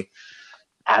many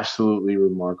absolutely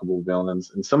remarkable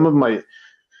villains, and some of my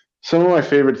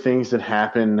favorite things that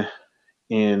happen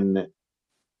in,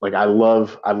 like, I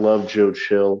love Joe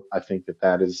Chill. I think that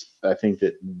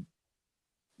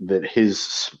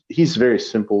he's a very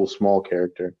simple, small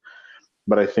character,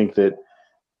 but I think that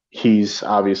he's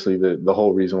obviously the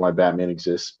whole reason why Batman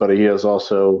exists. But he is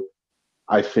also,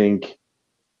 I think,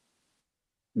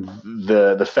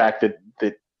 the fact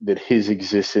that his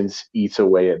existence eats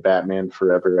away at Batman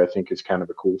forever, I think is kind of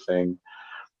a cool thing.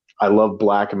 I love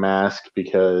Black Mask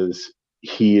because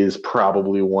he is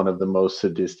probably one of the most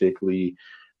sadistically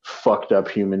fucked up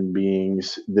human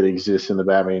beings that exists in the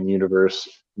Batman universe,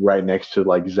 right next to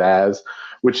like Zaz,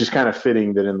 which is kind of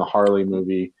fitting that in the Harley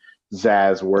movie,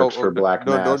 Zaz works for Black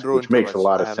Mask, which makes a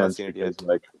lot of sense because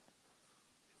like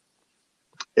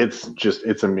it's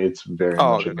very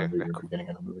much in the beginning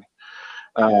of the movie.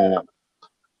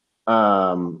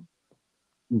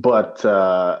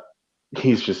 But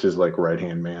he's just his like right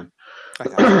hand man.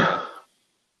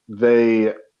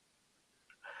 They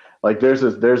like there's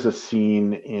a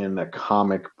scene in a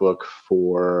comic book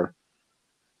for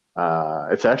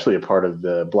it's actually a part of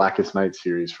the Blackest Night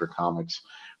series for comics,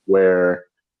 where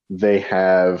they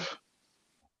have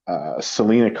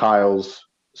Selina Kyle's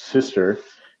sister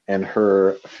and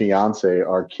her fiance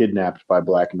are kidnapped by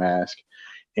Black Mask,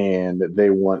 and they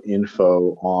want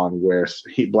info on where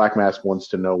Black Mask wants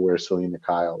to know where Selina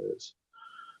Kyle is.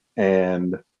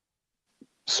 And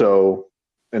so,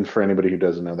 and for anybody who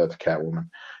doesn't know, that's Catwoman.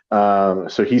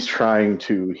 So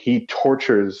he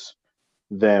tortures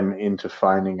them into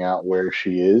finding out where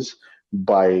she is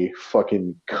by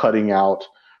fucking cutting out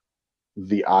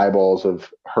the eyeballs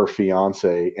of her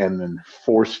fiance and then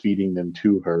force feeding them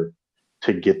to her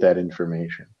to get that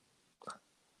information.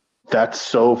 That's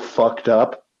so fucked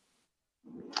up,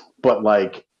 but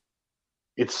like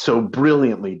it's so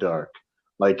brilliantly dark.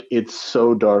 Like it's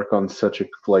so dark on such a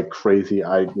like crazy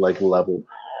level.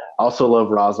 I also love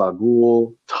Ra's al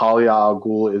Ghul. Talia al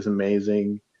Ghul is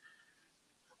amazing.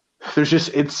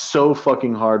 It's so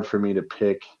fucking hard for me to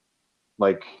pick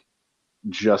like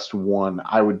just one.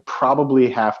 I would probably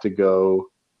have to go,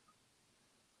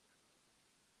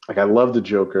 like, I love the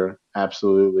Joker,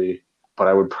 absolutely, but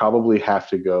I would probably have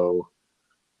to go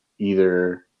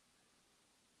either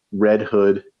Red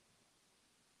Hood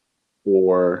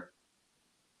or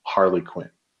Harley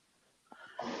Quinn.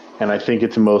 And I think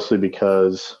it's mostly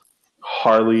because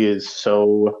Harley is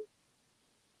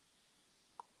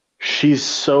she's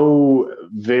so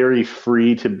very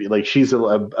free to be, like, she's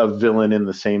a villain in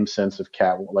the same sense of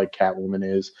Catwoman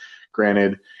is.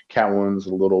 Granted, Catwoman's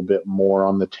a little bit more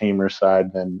on the tamer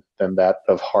side than that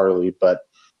of Harley, but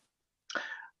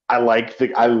I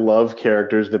love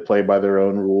characters that play by their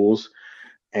own rules,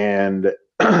 and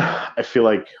I feel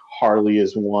like Harley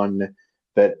is one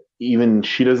that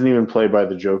she doesn't even play by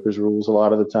the Joker's rules a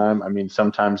lot of the time. I mean,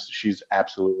 sometimes she's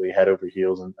absolutely head over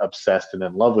heels and obsessed and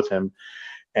in love with him,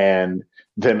 and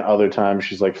then other times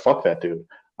she's like, fuck that dude.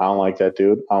 I don't like that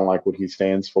dude. I don't like what he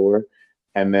stands for.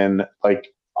 And then,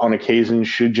 like, on occasion,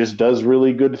 she just does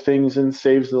really good things and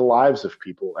saves the lives of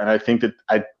people. And I think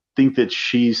that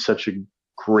she's such a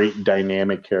great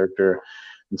dynamic character,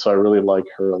 and so I really like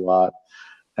her a lot.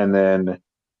 And then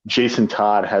Jason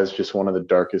Todd has just one of the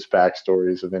darkest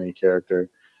backstories of any character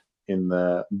in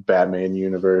the Batman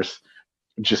universe,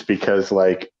 just because,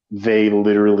 like, they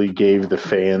literally gave the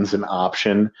fans an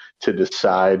option to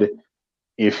decide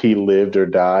if he lived or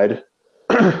died,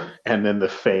 and then the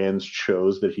fans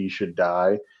chose that he should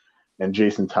die. And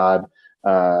Jason Todd,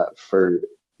 for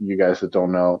you guys that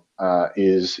don't know,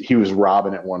 he was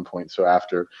Robin at one point. So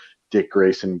after Dick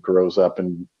Grayson grows up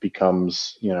and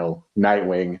becomes,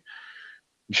 Nightwing,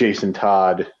 Jason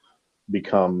Todd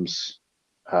becomes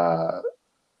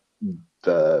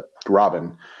the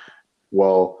Robin.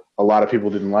 Well, a lot of people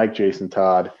didn't like Jason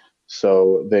Todd,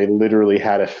 so they literally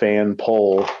had a fan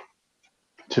poll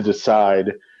to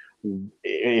decide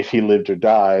if he lived or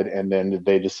died, and then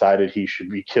they decided he should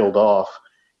be killed off,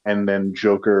 and then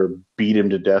Joker beat him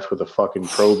to death with a fucking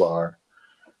crowbar.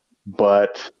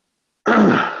 But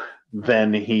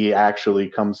then he actually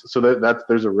comes. So that's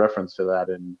there's a reference to that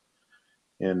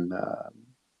in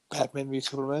Batman v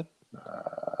Superman.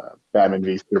 Batman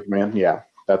v Superman. Yeah,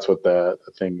 that's what the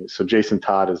thing is. So Jason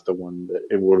Todd is the one that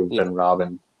it would have been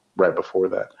Robin right before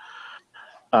that.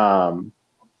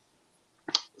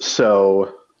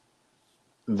 So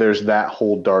there's that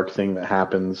whole dark thing that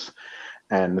happens,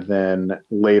 and then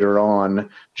later on,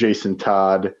 Jason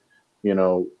Todd,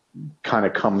 kind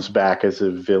of comes back as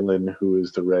a villain who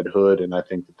is the Red Hood, and I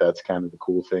think that that's kind of the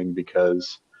cool thing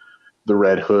because the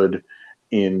Red Hood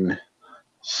in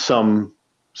some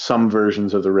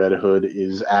versions of the Red Hood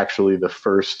is actually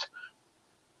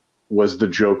was the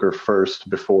Joker first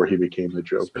before he became the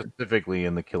Joker. Specifically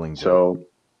in The Killing Joke. So,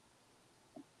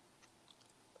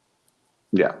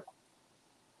 yeah.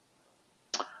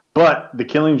 But The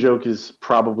Killing Joke is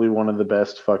probably one of the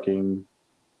best fucking...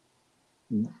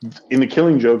 In The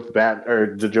Killing Joke,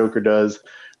 the Joker does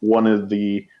one of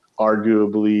the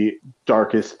arguably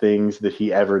darkest things that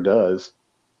he ever does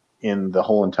in the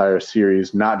whole entire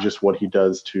series. Not just what he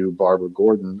does to Barbara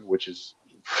Gordon, which is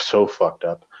so fucked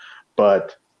up,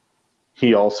 but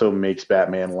he also makes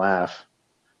Batman laugh.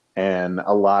 And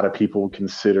a lot of people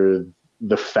consider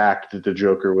the fact that the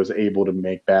Joker was able to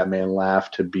make Batman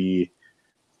laugh to be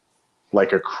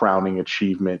like a crowning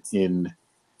achievement in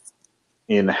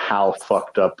how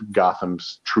fucked up Gotham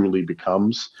truly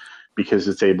becomes, because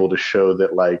it's able to show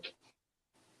that, like,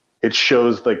 it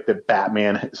shows like that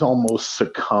Batman has almost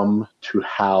succumbed to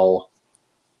how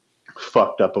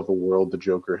fucked up of a world the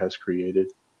Joker has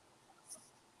created.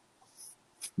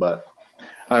 But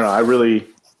I don't know.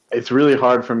 It's really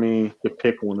hard for me to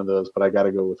pick one of those, but I got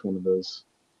to go with one of those,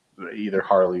 either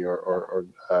Harley or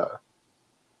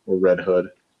Red Hood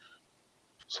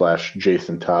 /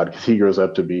 Jason Todd, because he grows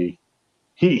up to be.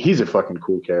 He's a fucking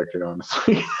cool character,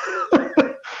 honestly.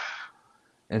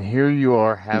 And here you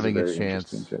are having a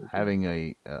chance, having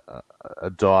a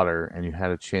daughter, and you had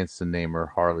a chance to name her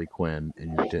Harley Quinn,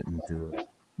 and you didn't do it.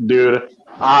 Dude,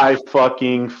 I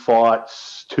fucking fought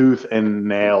tooth and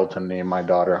nail to name my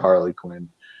daughter Harley Quinn.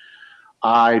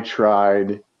 I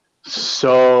tried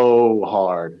so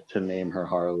hard to name her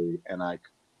Harley, and I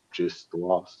just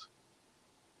lost.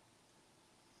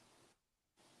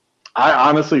 I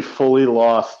honestly fully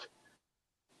lost,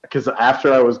 because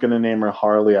after I was going to name her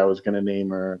Harley, I was going to name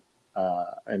her,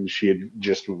 and she had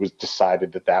just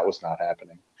decided that was not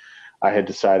happening. I had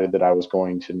decided that I was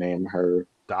going to name her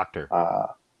Doctor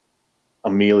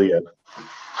Amelia.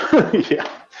 Yeah,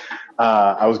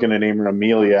 I was going to name her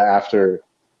Amelia after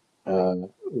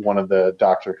one of the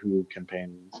Doctor Who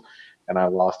companions, and I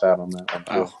lost out on that one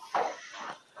too. Oh.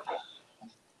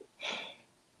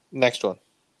 Next one.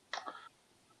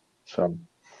 So,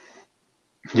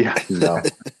 yeah, no.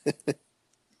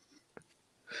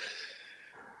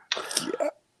 Yeah.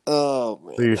 Oh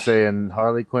man. So you're saying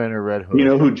Harley Quinn or Red Hood? Do you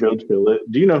know who Joe Chill is?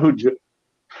 Do you know who Joe?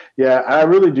 Yeah, I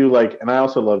really do like, and I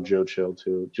also love Joe Chill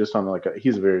too. Just on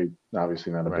he's very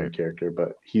obviously not a big character,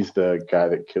 but he's the guy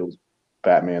that kills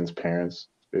Batman's parents.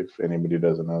 If anybody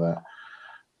doesn't know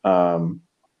that,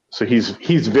 so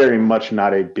he's very much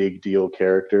not a big deal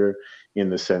character in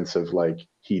the sense of like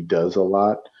he does a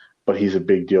lot. But he's a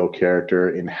big deal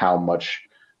character in how much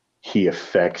he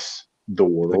affects the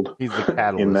world. He's the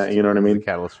catalyst. In that, you know what I mean? The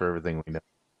catalyst for everything we know.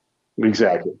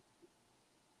 Exactly.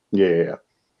 Yeah.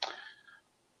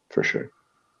 For sure.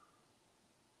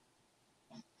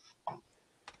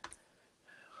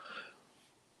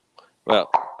 Well,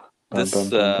 this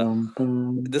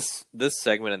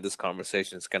segment and this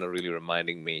conversation is kind of really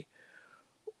reminding me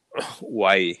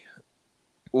why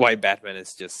Batman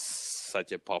is just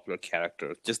such a popular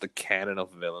character. Just the canon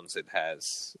of villains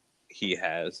he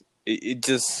has. It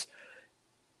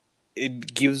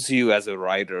gives you as a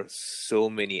writer so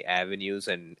many avenues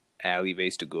and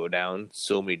alleyways to go down,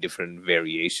 so many different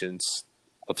variations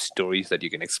of stories that you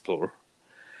can explore.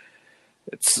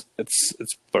 It's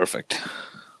perfect.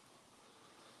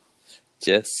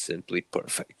 Just simply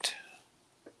perfect.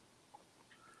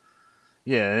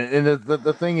 Yeah, and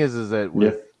the thing is that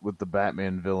with the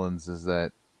Batman villains is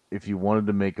that if you wanted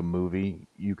to make a movie,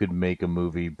 you could make a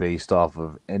movie based off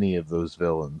of any of those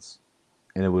villains,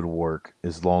 and it would work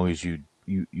as long as you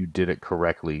did it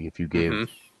correctly. If you gave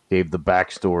the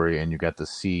backstory and you got to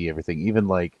see everything, even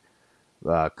like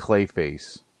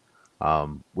Clayface,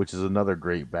 which is another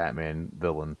great Batman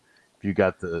villain. If you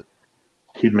got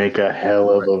he'd make a hell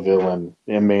of a villain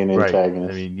and main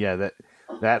antagonist. I mean, yeah,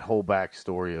 that whole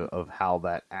backstory of how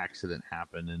that accident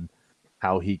happened and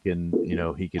how he can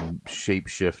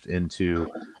shapeshift into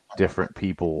different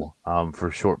people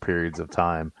for short periods of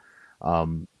time.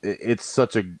 It's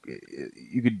such a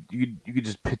you could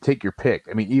just take your pick.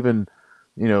 I mean, even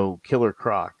Killer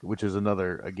Croc, which is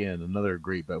another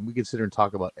great. But we could sit here and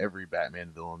talk about every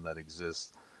Batman villain that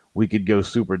exists. We could go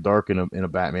super dark in a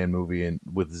Batman movie and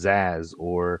with Zaz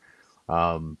or,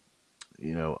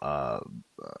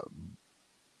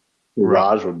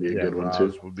 Raj would be a good one Raj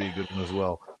too. would be a good one as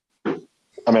well.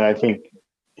 I mean, I think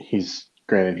he's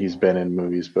been in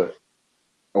movies,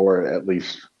 or at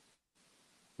least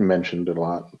mentioned a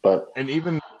lot. But and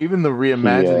even the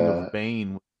reimagining of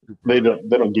Bane, they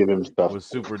don't give him stuff. It was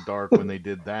super dark when they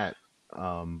did that,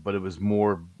 but it was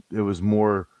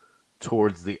more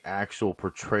towards the actual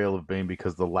portrayal of Bane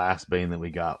because the last Bane that we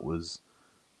got was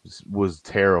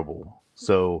terrible.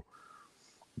 So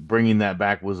bringing that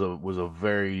back was a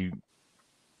very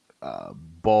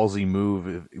ballsy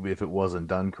move if it wasn't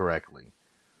done correctly.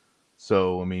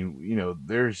 So I mean,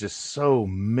 there's just so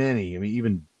many. I mean,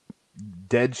 even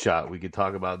Deadshot. We could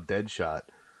talk about Deadshot.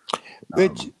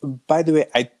 Which, by the way,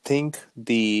 I think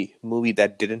the movie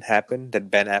that didn't happen that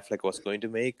Ben Affleck was going to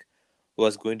make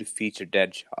was going to feature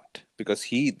Deadshot because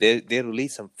they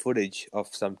released some footage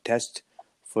of some test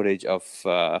footage of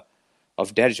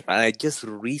Deadshot, and I just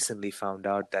recently found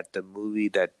out that the movie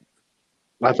that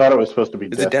I thought it was supposed to be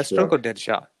is it Deathstroke or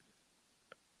Deadshot?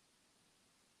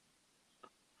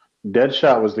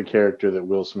 Deadshot was the character that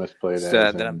Will Smith played as.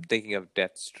 Then I'm thinking of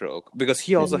Deathstroke because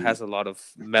he also has a lot of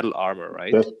metal armor,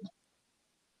 right?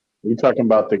 You talking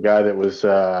about the guy that was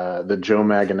the Joe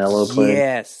Manganiello played?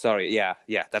 Yes, sorry, yeah,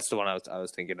 that's the one I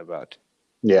was thinking about.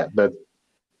 Yeah,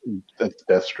 that's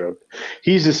Deathstroke.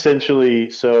 He's essentially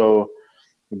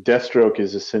Deathstroke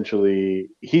is essentially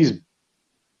he's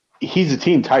a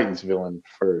Teen Titans villain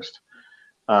first,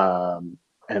 and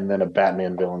then a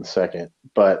Batman villain second,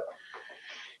 but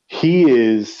he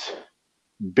is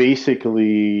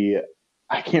basically,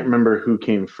 I can't remember who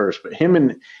came first, but him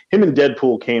and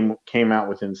Deadpool came out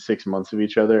within 6 months of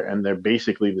each other, and they're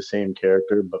basically the same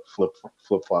character but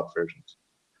flip-flop versions.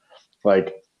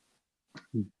 Like,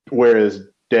 whereas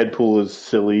Deadpool is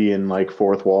silly and like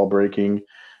fourth wall breaking,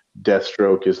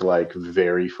 Deathstroke is like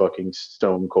very fucking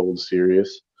stone cold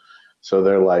serious. So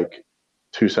they're like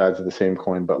two sides of the same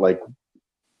coin, but like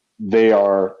they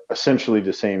are essentially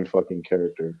the same fucking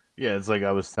character. Yeah, it's like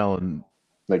I was telling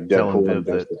Viv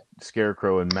that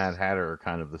Scarecrow and Mad Hatter are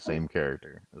kind of the same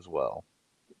character as well.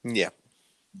 Yeah.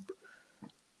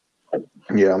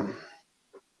 Yeah.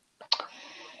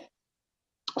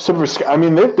 So I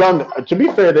mean, to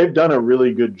be fair, they've done a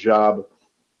really good job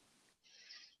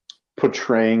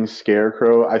portraying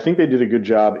Scarecrow. I think they did a good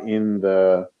job in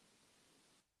the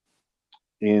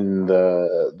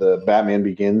Batman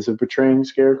Begins of portraying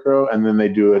Scarecrow, and then they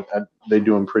do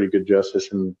him pretty good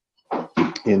justice in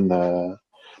the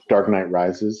Dark Knight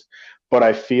Rises. But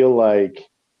I feel like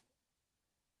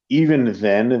even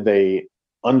then they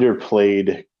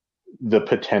underplayed the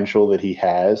potential that he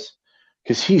has,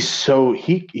 because he's so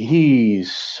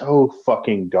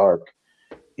fucking dark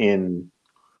in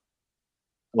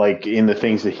the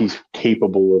things that he's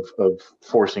capable of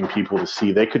forcing people to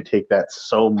see. They could take that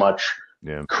so much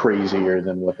crazier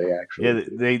than what they actually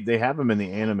do. They have him in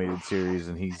the animated series,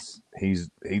 and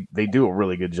they do a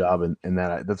really good job in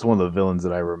that. That's one of the villains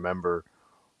that I remember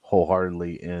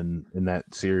wholeheartedly in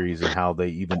that series, and how they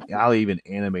even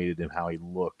animated him, how he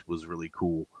looked was really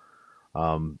cool.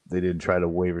 They didn't try to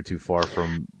waver too far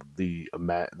from the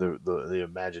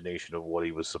imagination of what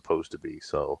he was supposed to be.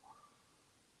 So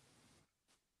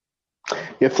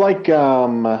it's like,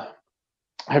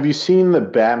 have you seen the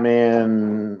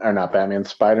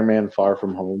Spider-Man Far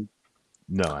From Home?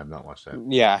 No, I've not watched that.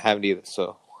 Yeah, I haven't either.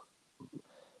 So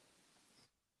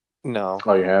no.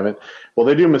 Oh, you haven't? Well,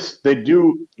 they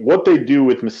do what they do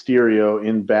with Mysterio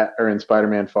in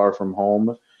Spider-Man Far From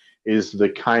Home is the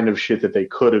kind of shit that they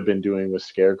could have been doing with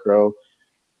Scarecrow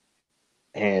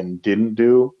and didn't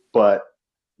do, but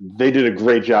they did a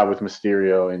great job with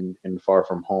Mysterio in Far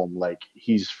From Home. Like,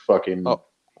 he's fucking... Oh.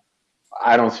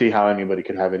 I don't see how anybody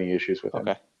could have any issues with him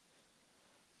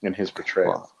in his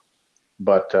portrayal. Wow.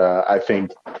 But I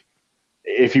think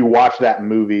if you watch that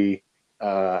movie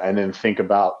and then think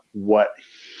about what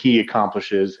he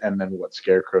accomplishes and then what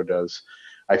Scarecrow does,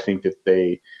 I think that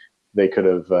they could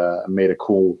have made a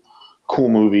cool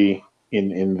movie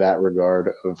in that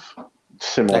regard of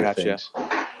similar things.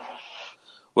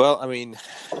 Well, I mean,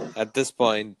 at this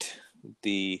point,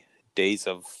 the days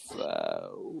of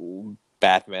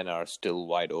Batman are still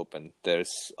wide open.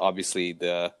 There's obviously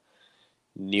the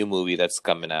new movie that's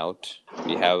coming out.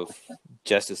 We have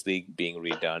Justice League being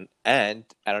redone, and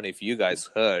I don't know if you guys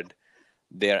heard,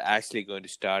 they're actually going to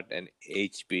start an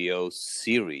HBO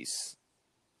series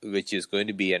which is going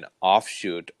to be an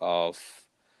offshoot of.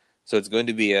 So it's going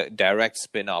to be a direct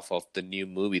spin-off of the new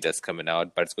movie that's coming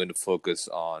out, but it's going to focus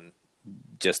on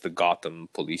just the Gotham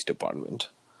Police Department.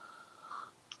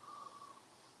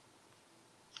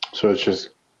 So it's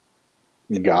just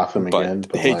Gotham again,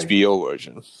 but HBO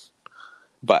version.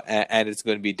 But and it's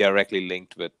going to be directly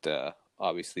linked with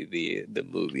obviously the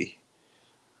movie.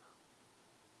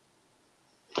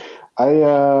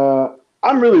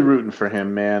 I'm really rooting for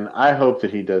him, man. I hope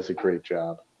that he does a great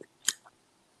job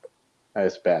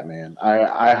as Batman.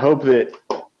 I hope that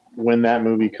when that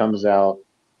movie comes out,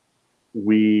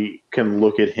 we can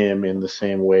look at him in the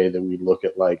same way that we look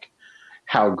at like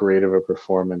how great of a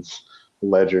performance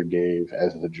Ledger gave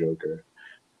as the Joker.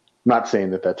 I'm not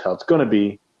saying that that's how it's going to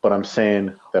be, but I'm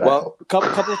saying that. Well, a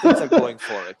couple of things are going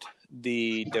for it.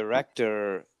 The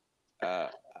director,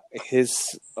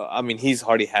 he's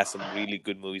already has some really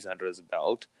good movies under his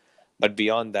belt, but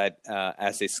beyond that,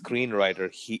 as a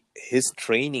screenwriter, his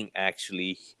training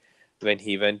actually, when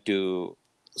he went to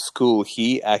school,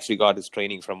 he actually got his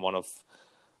training from one of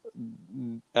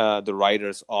the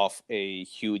writers of a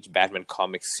huge Batman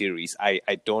comics series. I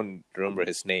don't remember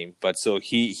his name, but so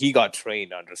he got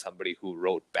trained under somebody who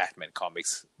wrote Batman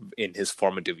comics in his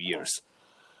formative years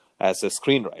as a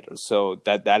screenwriter. So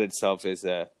that itself is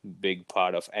a big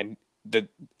part of, and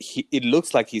it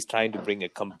looks like he's trying to bring a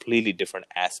completely different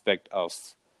aspect of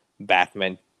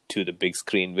Batman to the big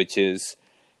screen, which is,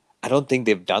 I don't think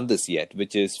they've done this yet,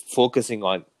 which is focusing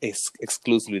on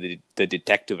exclusively the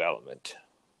detective element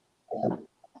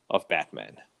of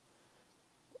Batman.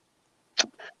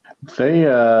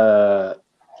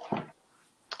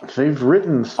 They've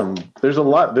written some. There's a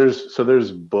lot.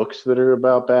 There's books that are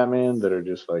about Batman that are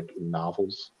just like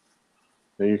novels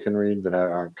that you can read that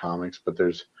aren't comics, but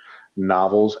there's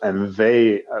novels, and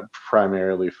they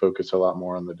primarily focus a lot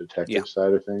more on the detective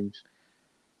side of things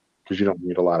because you don't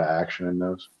need a lot of action in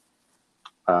those.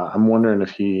 I'm wondering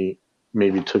if he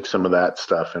maybe took some of that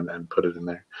stuff and put it in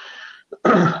there.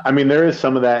 I mean, there is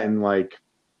some of that in like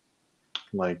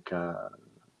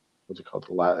what's it called?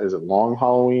 Is it Long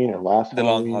Halloween or Last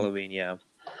Halloween? The Long Halloween, yeah.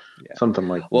 Something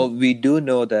like that. Well, we do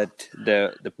know that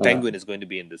the Penguin is going to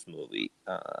be in this movie.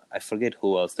 I forget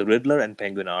who else. The Riddler and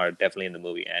Penguin are definitely in the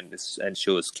movie, and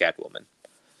so is Catwoman.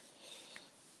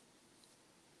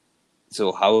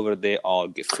 So, however, they all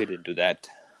get fit into that.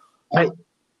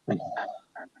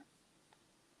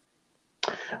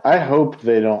 I hope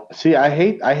they don't. See, I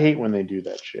hate when they do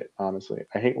that shit, honestly.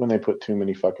 I hate when they put too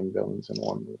many fucking villains in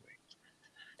one movie.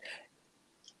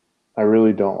 I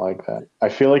really don't like that. I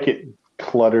feel like it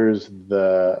clutters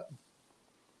the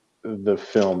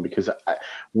film because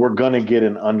we're going to get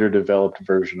an underdeveloped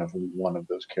version of one of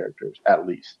those characters, at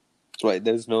least. Right.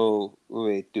 There's no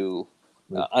way to,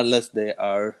 unless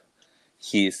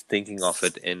he's thinking of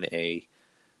it in a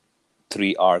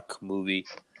 3-arc movie,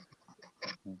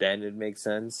 then it makes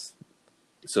sense.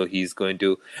 So he's going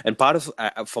to, and part of,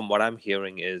 from what I'm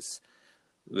hearing is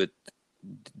with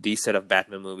these set of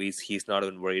Batman movies, he's not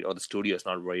even worried, or the studio is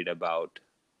not worried about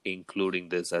including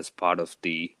this as part of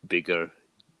the bigger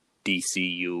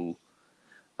DCU,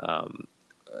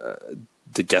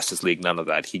 the Justice League, none of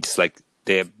that. He just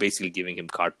they're basically giving him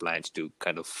carte blanche to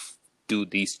kind of do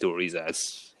these stories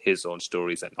as his own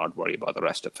stories and not worry about the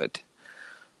rest of it.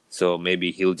 So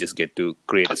maybe he'll just get to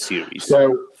create a series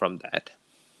from that.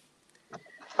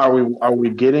 Are we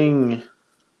getting?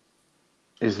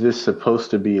 Is this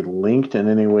supposed to be linked in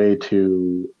any way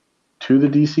to the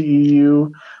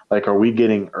DCEU? Like, are we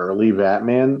getting early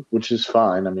Batman, which is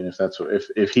fine. I mean,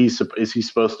 if he's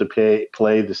supposed to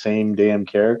play the same damn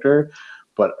character,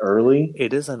 but early?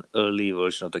 It is an early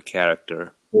version of the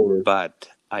character, but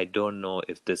I don't know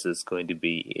if this is going to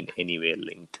be in any way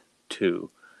linked to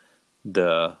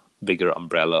the bigger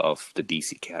umbrella of the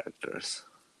DC characters.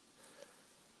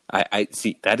 I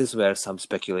see that is where some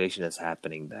speculation is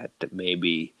happening that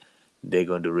maybe they're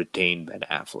going to retain Ben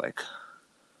Affleck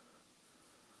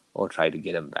or try to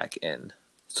get him back in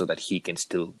so that he can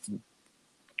still.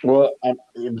 Well,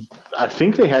 I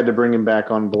think they had to bring him back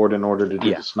on board in order to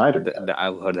do the Snyder Cut.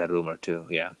 I've heard that rumor too.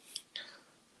 Yeah,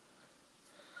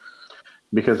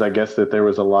 because I guess that there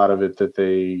was a lot of it that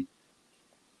they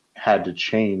had to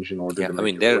change in order to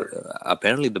make it work.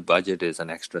 Apparently the budget is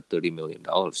an extra $30 million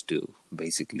to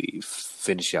basically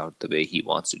finish out the way he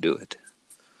wants to do it.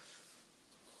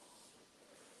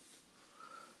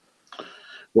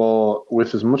 Well,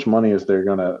 with as much money as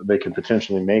they could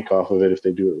potentially make off of it if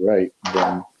they do it right,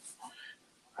 then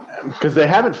because they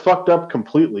haven't fucked up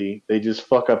completely, they just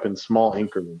fuck up in small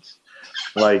increments.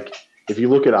 Like if you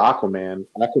look at Aquaman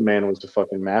was a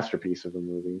fucking masterpiece of a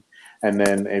movie. And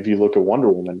then if you look at Wonder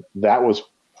Woman, that was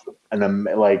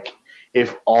like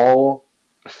if all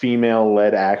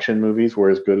female-led action movies were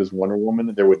as good as Wonder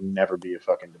Woman, there would never be a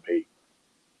fucking debate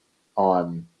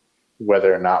on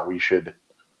whether or not we should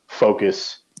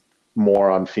focus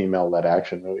more on female-led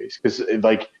action movies, because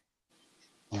like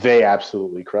they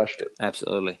absolutely crushed it.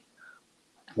 Absolutely.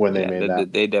 When they made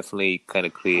that, they definitely kind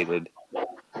of created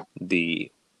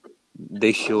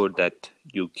they showed that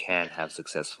you can have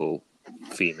successful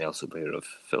female superhero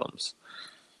films.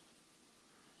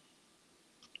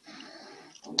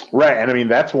 Right, and I mean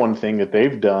that's one thing that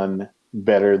they've done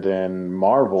better than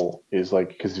Marvel is like,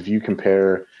 because if you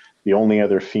compare, the only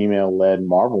other female-led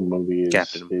Marvel movie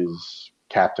is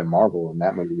Captain Marvel, and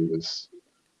that movie was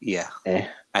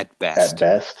at best. At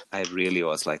best, I really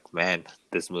was like, man,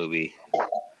 this movie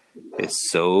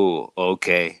is so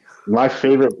okay. My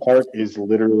favorite part is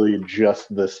literally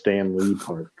just the Stan Lee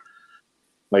part.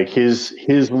 Like his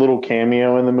little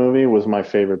cameo in the movie was my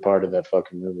favorite part of that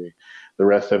fucking movie. The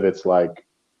rest of it's like,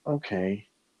 okay,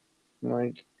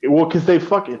 like, well, because they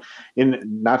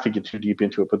not to get too deep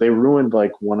into it, but they ruined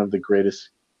like one of the greatest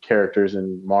characters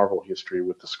in Marvel history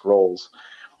with the Skrulls.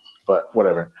 But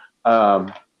whatever. We're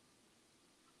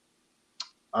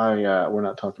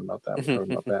not talking about that. We're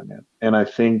talking about Batman, and I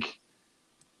think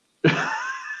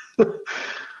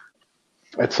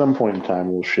at some point in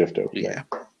time we'll shift over there.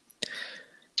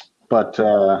 But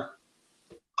I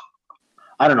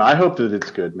don't know. I hope that it's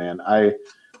good, man.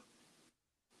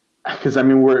 Because I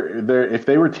mean, we're there. If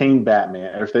they retain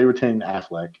Batman, or if they retain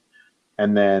Affleck,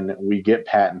 and then we get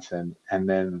Pattinson, and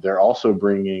then they're also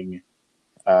bringing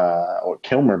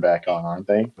Kilmer back on, aren't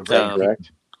they? Is that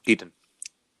correct? Keaton,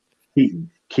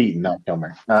 not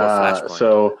Kilmer.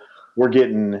 So we're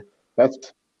getting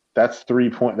that's 3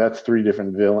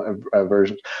 different villain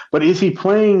versions. But is he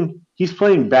playing? He's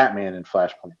playing Batman in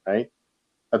Flashpoint, right?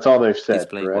 That's all they've said. He's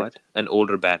playing correct? what? An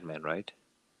older Batman, right?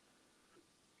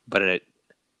 But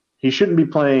he shouldn't be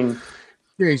playing.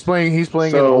 Yeah, he's playing he's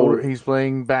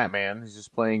playing Batman. He's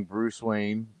just playing Bruce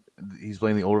Wayne. He's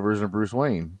playing the older version of Bruce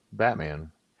Wayne,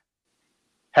 Batman.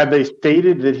 Have they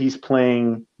stated that he's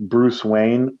playing Bruce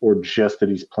Wayne or just that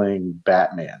he's playing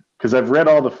Batman? Because I've read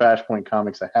all the Flashpoint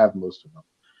comics. I have most of them.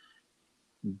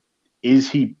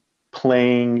 Is he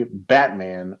playing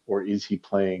Batman or is he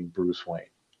playing Bruce Wayne?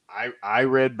 I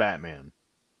read Batman,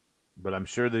 but I'm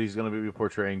sure that he's going to be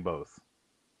portraying both.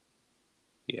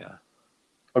 Yeah.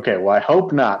 Okay, well, I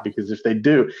hope not, because if they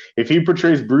do, if he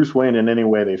portrays Bruce Wayne in any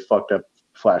way, they fucked up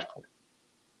Flashpoint.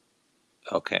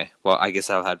 Okay, well, I guess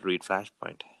I'll have to read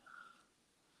Flashpoint.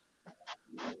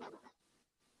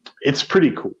 It's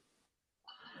pretty cool.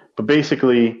 But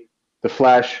basically, the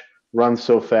Flash runs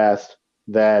so fast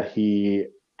that he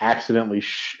accidentally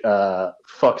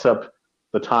fucks up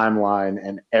the timeline,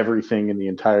 and everything in the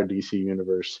entire DC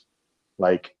universe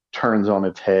like turns on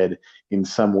its head in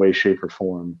some way, shape, or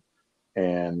form.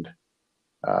 And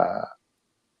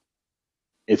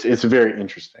it's very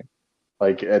interesting.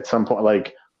 Like at some point,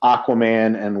 like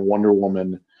Aquaman and Wonder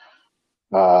Woman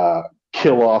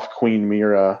kill off Queen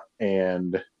Mira,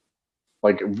 and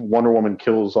like Wonder Woman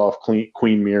kills off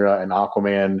Queen Mira, and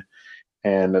Aquaman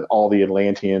and all the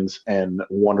Atlanteans and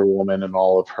Wonder Woman and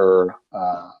all of her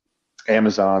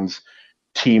Amazons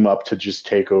team up to just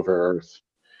take over Earth.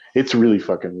 It's really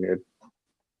fucking weird.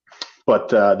 But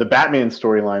the Batman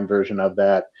storyline version of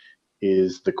that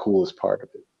is the coolest part of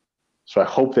it. So I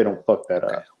hope they don't fuck that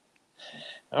up.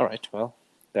 All right. Well,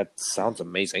 that sounds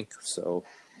amazing. So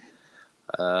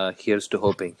here's to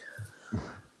hoping.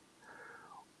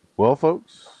 Well,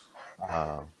 folks,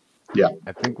 yeah,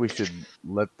 I think we should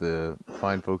let the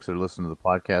fine folks that are listening to the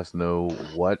podcast know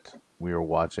what we are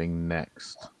watching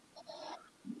next.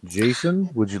 Jason,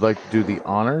 would you like to do the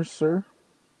honors, sir?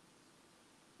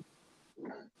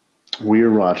 We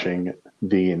are watching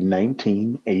the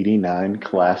 1989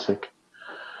 classic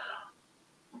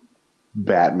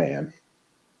Batman,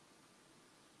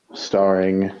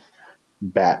 starring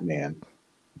Batman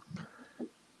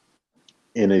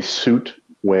in a suit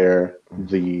where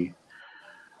the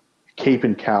cape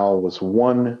and cowl was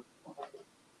one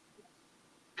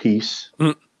piece,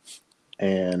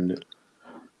 and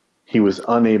he was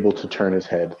unable to turn his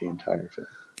head the entire film.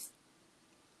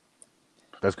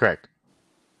 That's correct.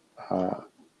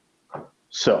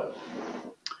 So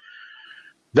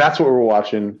that's what we're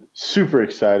watching. Super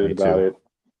excited about it.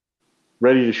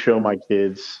 Ready to show my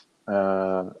kids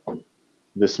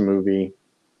this movie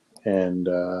and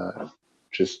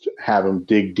just have them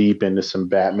dig deep into some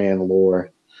Batman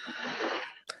lore.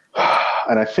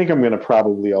 And I think I'm going to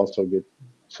probably also get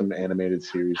some animated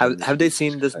series. Have they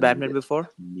seen this Batman before?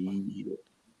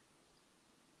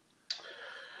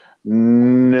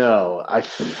 No.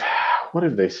 what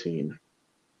have they seen?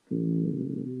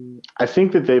 I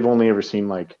think that they've only ever seen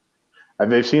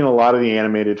they've seen a lot of the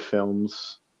animated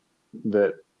films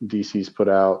that DC's put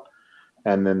out,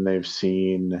 and then they've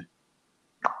seen.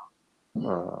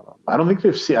 I don't think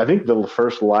they've seen. I think the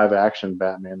first live action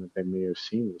Batman that they may have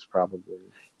seen was probably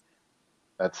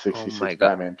that 66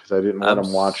 Batman, because I didn't let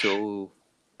them watch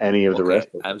any of the rest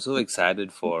of it. I'm so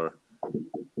excited for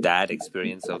that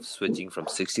experience of switching from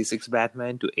 66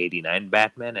 Batman to 89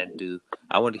 Batman, and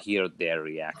I want to hear their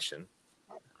reaction.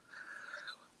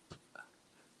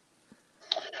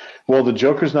 Well, the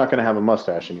Joker's not going to have a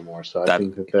mustache anymore, so I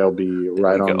think that they'll be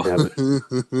right on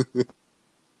it.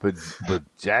 But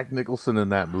Jack Nicholson in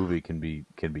that movie can be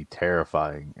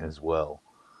terrifying as well.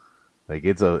 Like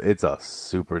it's a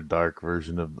super dark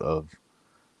version of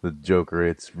the Joker.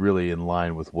 It's really in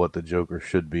line with what the Joker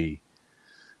should be.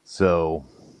 So,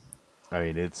 I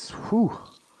mean, it's I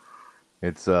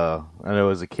know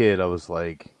as a kid I was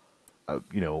like,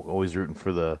 always rooting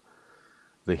for the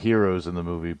heroes in the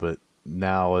movie, but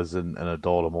now as an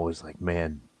adult I'm always like,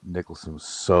 man, Nicholson was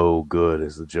so good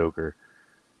as the Joker.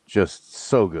 Just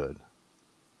so good.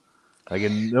 Like,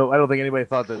 no, I don't think anybody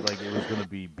thought that like it was going to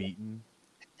be beaten,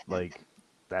 like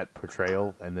that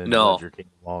portrayal, and then Ledger came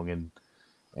along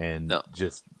and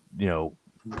just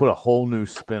put a whole new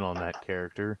spin on that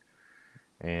character.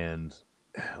 And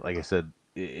like I said,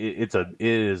 it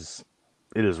is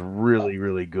really,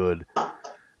 really good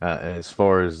as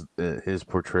far as his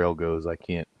portrayal goes. I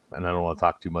can't, and I don't want to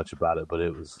talk too much about it, but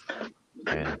it was,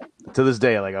 man, to this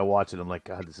day, like I watch it, I'm like,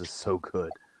 God, this is so good.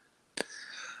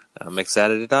 I'm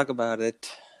excited to talk about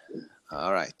it.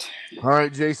 All right,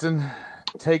 Jason,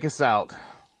 take us out.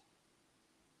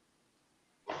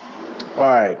 All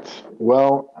right.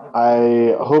 Well,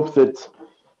 I hope that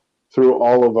through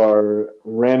all of our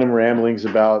random ramblings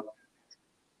about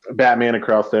Batman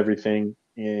across everything,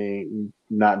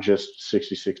 not just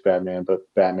 66 Batman, but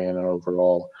Batman and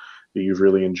overall, that you've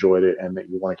really enjoyed it and that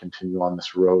you want to continue on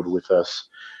this road with us.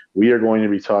 We are going to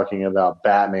be talking about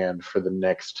Batman for the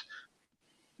next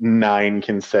 9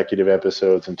 consecutive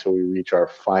episodes until we reach our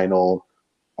final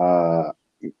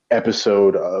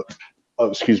episode of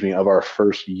our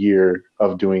first year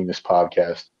of doing this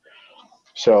podcast.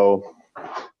 So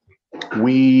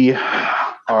we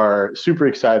are super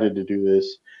excited to do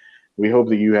this. We hope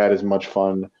that you had as much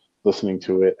fun listening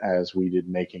to it as we did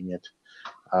making it.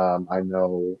 I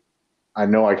know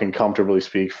I can comfortably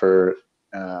speak for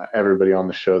everybody on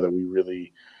the show that we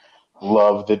really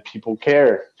love that people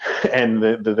care and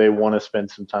that they want to spend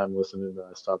some time listening to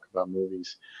us talk about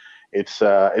movies. It's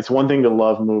one thing to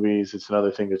love movies. It's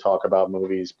another thing to talk about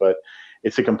movies, but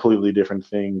it's a completely different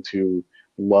thing to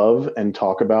love and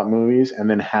talk about movies and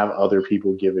then have other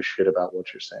people give a shit about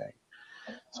what you're saying.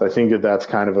 So I think that that's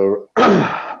kind of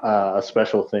a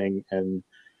special thing. And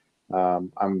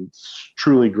I'm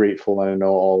truly grateful, and I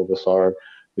know all of us are,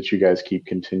 that you guys keep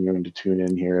continuing to tune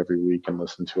in here every week and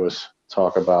listen to us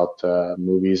talk about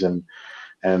movies. And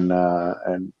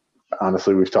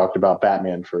honestly, we've talked about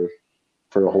Batman for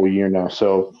a whole year now.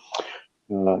 So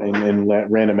in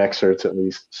random excerpts at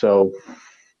least. So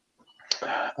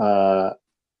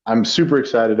I'm super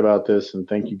excited about this, and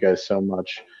thank you guys so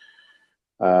much.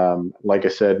 Like I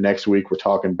said, next week we're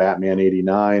talking Batman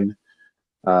 89.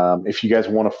 If you guys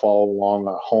want to follow along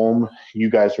at home, you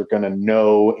guys are going to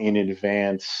know in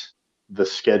advance the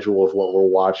schedule of what we're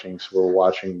watching. So we're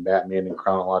watching Batman in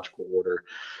chronological order.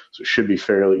 So it should be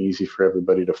fairly easy for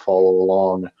everybody to follow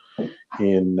along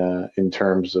in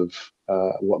terms of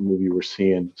what movie we're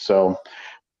seeing. So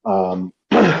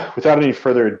without any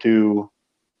further ado,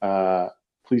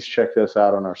 please check us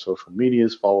out on our social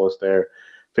medias. Follow us there,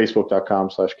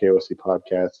 facebook.com/KYC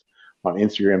Podcast, on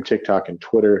Instagram, TikTok, and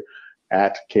Twitter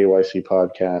at KYC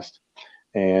Podcast.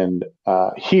 And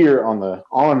here on the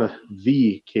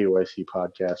KYC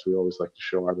Podcast, we always like to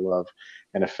show our love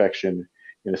and affection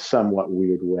in a somewhat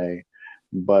weird way,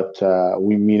 but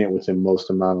we mean it with the most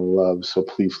amount of love, so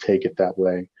please take it that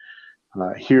way.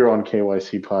 Here on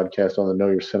KYC Podcast, on the Know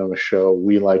Your Cinema show,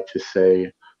 we like to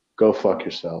say, go fuck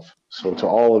yourself. So to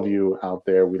all of you out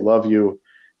there, we love you,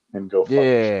 and go fuck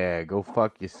yourself. Go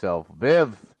fuck yourself.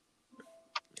 Viv.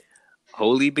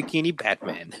 Holy Bikini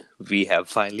Batman. We have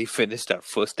finally finished our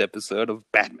first episode of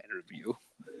Batman Review.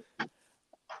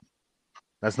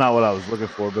 That's not what I was looking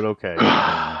for, but okay.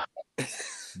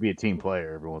 Be a team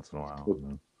player every once in a while.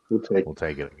 We'll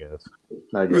take it, I guess.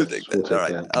 We'll take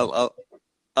that. All right.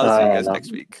 I'll see you guys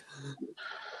next week.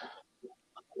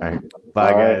 All right.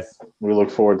 Bye, guys. We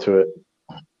look forward to it.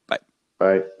 Bye.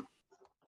 Bye.